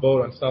just can't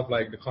vote on stuff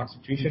like the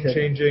Constitution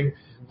changing,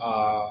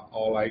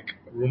 or like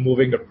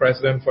removing the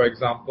president, for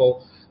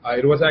example.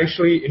 It was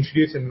actually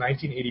introduced in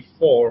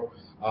 1984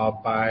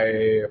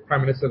 by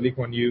Prime Minister Lee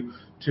Kuan Yew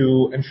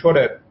to ensure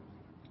that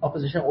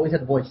opposition always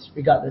had a voice,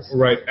 regardless.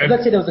 Right. And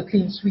let's say there was a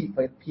clean sweep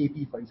by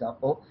PAP, for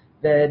example,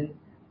 then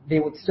they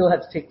would still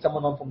have to take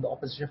someone on from the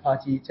opposition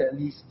party to at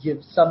least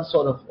give some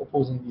sort of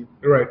opposing view.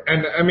 Right.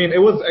 And I mean, it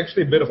was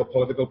actually a bit of a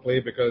political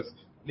play, because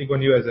Lee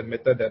Kuan Yew has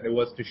admitted that it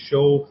was to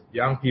show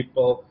young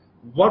people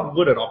what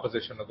would an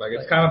opposition look like.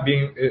 It's kind of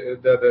being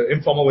the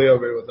informal way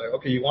of it was like,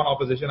 okay, you want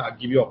opposition, I'll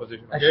give you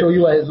opposition. Okay? I'll show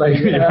you what it's like.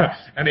 Yeah.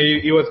 And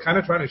he was kind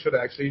of trying to show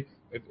that actually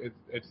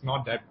it's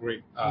not that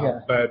great.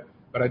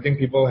 But I think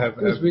people have...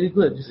 It was really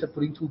good, just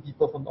putting 2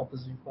 people from the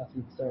opposition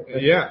party.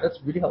 That's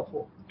really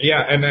helpful.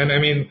 Yeah, and I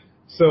mean,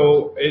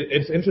 So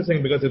it's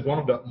interesting because it's one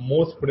of the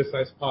most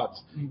criticized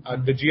parts.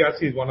 The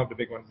GRC is one of the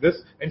big ones.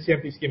 This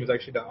NCMP scheme is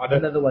actually the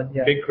Another one,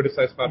 yeah. big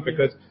criticized part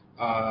because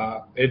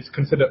it's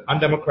considered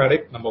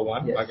undemocratic, number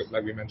one, Yes.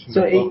 like we mentioned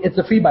So before. it's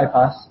a free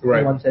bypass Right.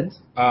 in one sense.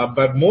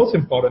 But most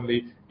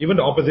importantly, even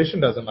the opposition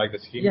doesn't like the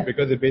scheme Yeah.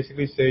 because it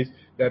basically says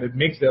that it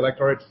makes the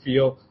electorate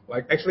feel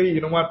like, actually,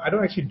 you know what? I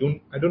don't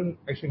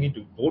actually need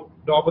to vote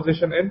the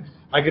opposition in.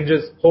 I can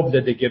just hope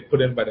that they get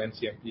put in by the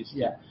NCMP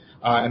scheme. Yeah.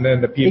 And then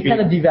the PAP It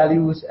kind of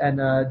devalues and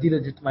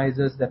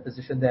delegitimizes their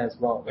position there as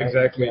well. Right?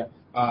 exactly.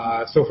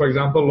 Yeah. So, for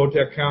example,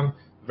 Lotia Kang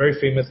very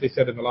famously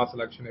said in the last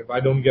election, if I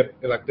don't get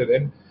elected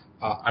in,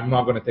 I'm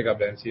not going to take up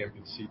the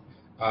NCMP seat.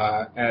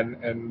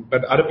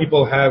 But other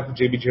people have.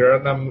 JB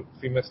Jeyaretnam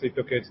famously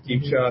took it.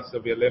 Steve Shah,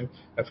 Sylvia Lim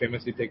have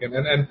famously taken,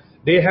 and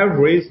they have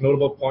raised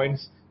notable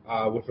points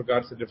with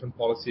regards to different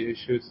policy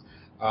issues.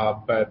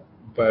 But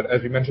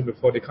as we mentioned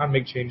before, they can't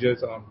make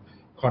changes on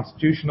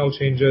constitutional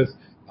changes.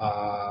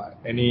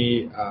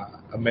 They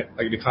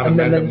can't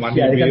amend the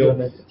money bill.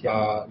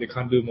 They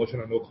can't do a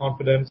motion on no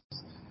confidence.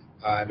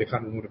 And they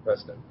can't remove the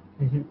president.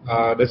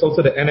 There's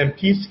also the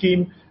NMP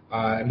scheme,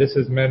 and this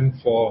is meant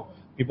for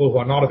people who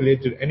are not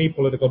affiliated to any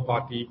political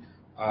party.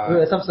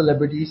 Some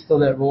celebrities fill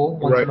that role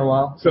once in a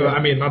while. So, I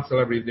mean, not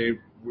celebrities, they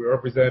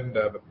represent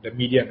the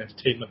media and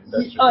entertainment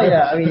industry. Oh,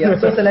 yeah, I mean, yeah.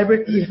 So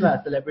celebrities,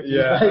 not celebrities.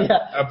 Yeah.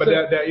 But So,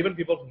 there are even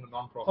people from the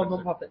non-profit. from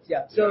non-profits,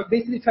 yeah. So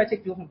basically try to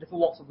take people from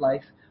different walks of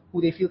life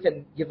who they feel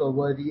can give a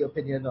worthy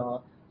opinion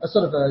or a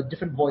sort of a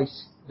different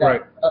voice.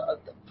 That,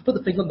 to put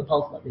the finger on the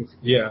pulse, basically.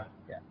 Yeah.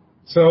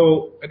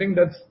 So I think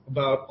that's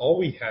about all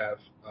we have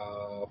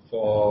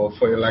for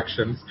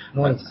elections.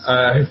 Nice.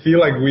 I feel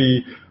like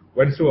we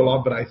went through a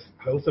lot, but I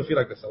also feel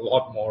like there's a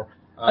lot more.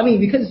 I mean,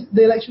 because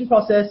the election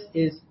process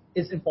is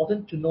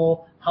important to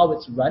know how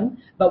it's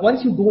run, but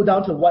once you go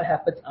down to what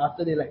happens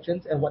after the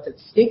elections and what's at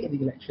stake in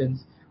the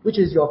elections, which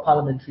is your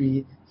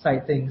parliamentary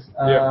side things,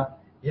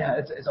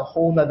 it's a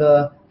whole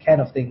nother can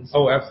of things.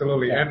 Oh,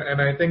 absolutely. Yeah.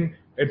 And I think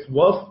it's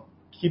worth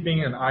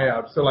keeping an eye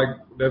out. So, like,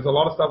 there's a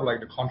lot of stuff like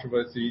the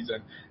controversies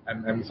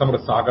and some of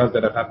the sagas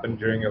that have happened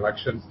during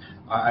elections.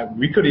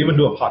 We could even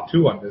do a part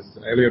 2 on this.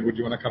 Elliot, would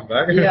you want to come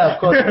back? Yeah, of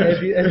course.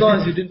 As long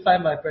as you didn't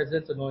find my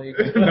presence annoying.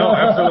 No,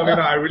 absolutely not.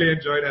 I really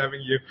enjoyed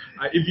having you.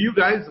 If you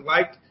guys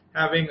liked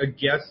having a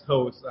guest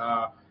host,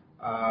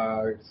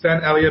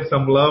 send Elliot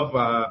some love.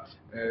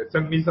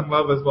 Send me some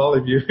love as well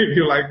if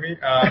you like me.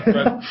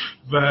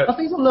 But I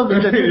think some love.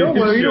 Don't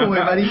worry,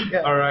 buddy.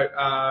 Yeah. All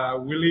right,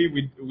 Willie,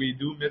 we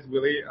do miss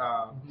Willie.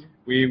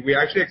 We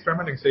actually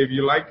experimenting. So if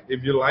you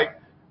like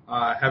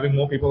having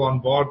more people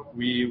on board,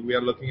 we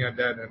are looking at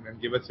that and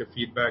give us your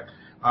feedback.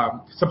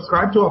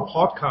 Subscribe to our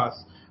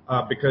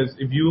podcast because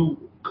if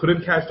you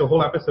couldn't catch the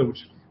whole episode,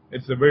 which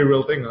it's a very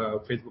real thing.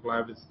 Facebook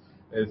Live is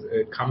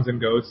it comes and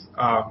goes.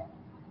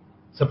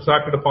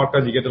 Subscribe to the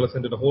podcast. You get to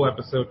listen to the whole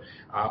episode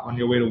on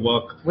your way to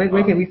work. Where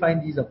can we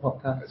find these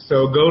podcasts?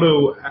 So go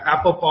to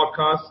Apple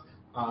Podcasts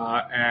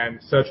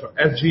and search for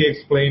SG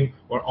Explain.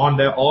 We're on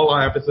there. All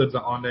our episodes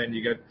are on there, and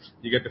you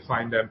get to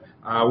find them.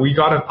 We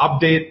got an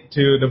update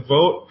to the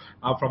vote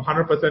from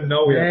 100%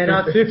 no. We are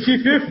not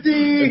 50-50.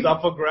 It's up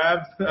for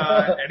grabs.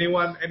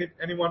 Anyone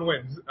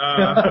wins.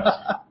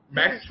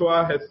 Max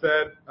Chua has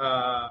said.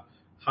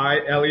 Hi,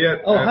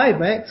 Elliot. Oh, hi,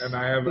 Max. And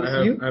I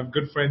have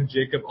good friend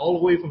Jacob, all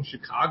the way from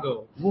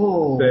Chicago,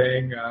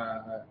 saying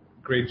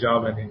great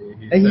job, and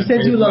he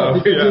sent you love.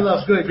 He sent you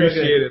love. Good.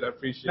 Appreciate it.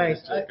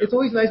 Nice. It, it's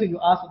always nice when you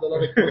ask with a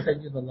lot of people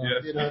send you the love.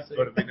 Yes, you know, it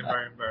would have been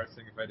very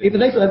embarrassing if I didn't. It's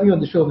nice to have you on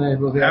the show, man.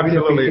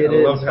 Absolutely,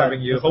 I love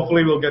having you.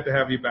 Hopefully, we'll get to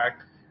have you back.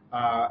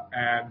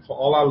 And for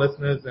all our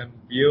listeners and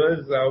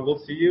viewers, we'll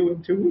see you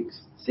in 2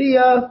 weeks. See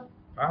ya.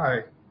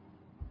 Bye.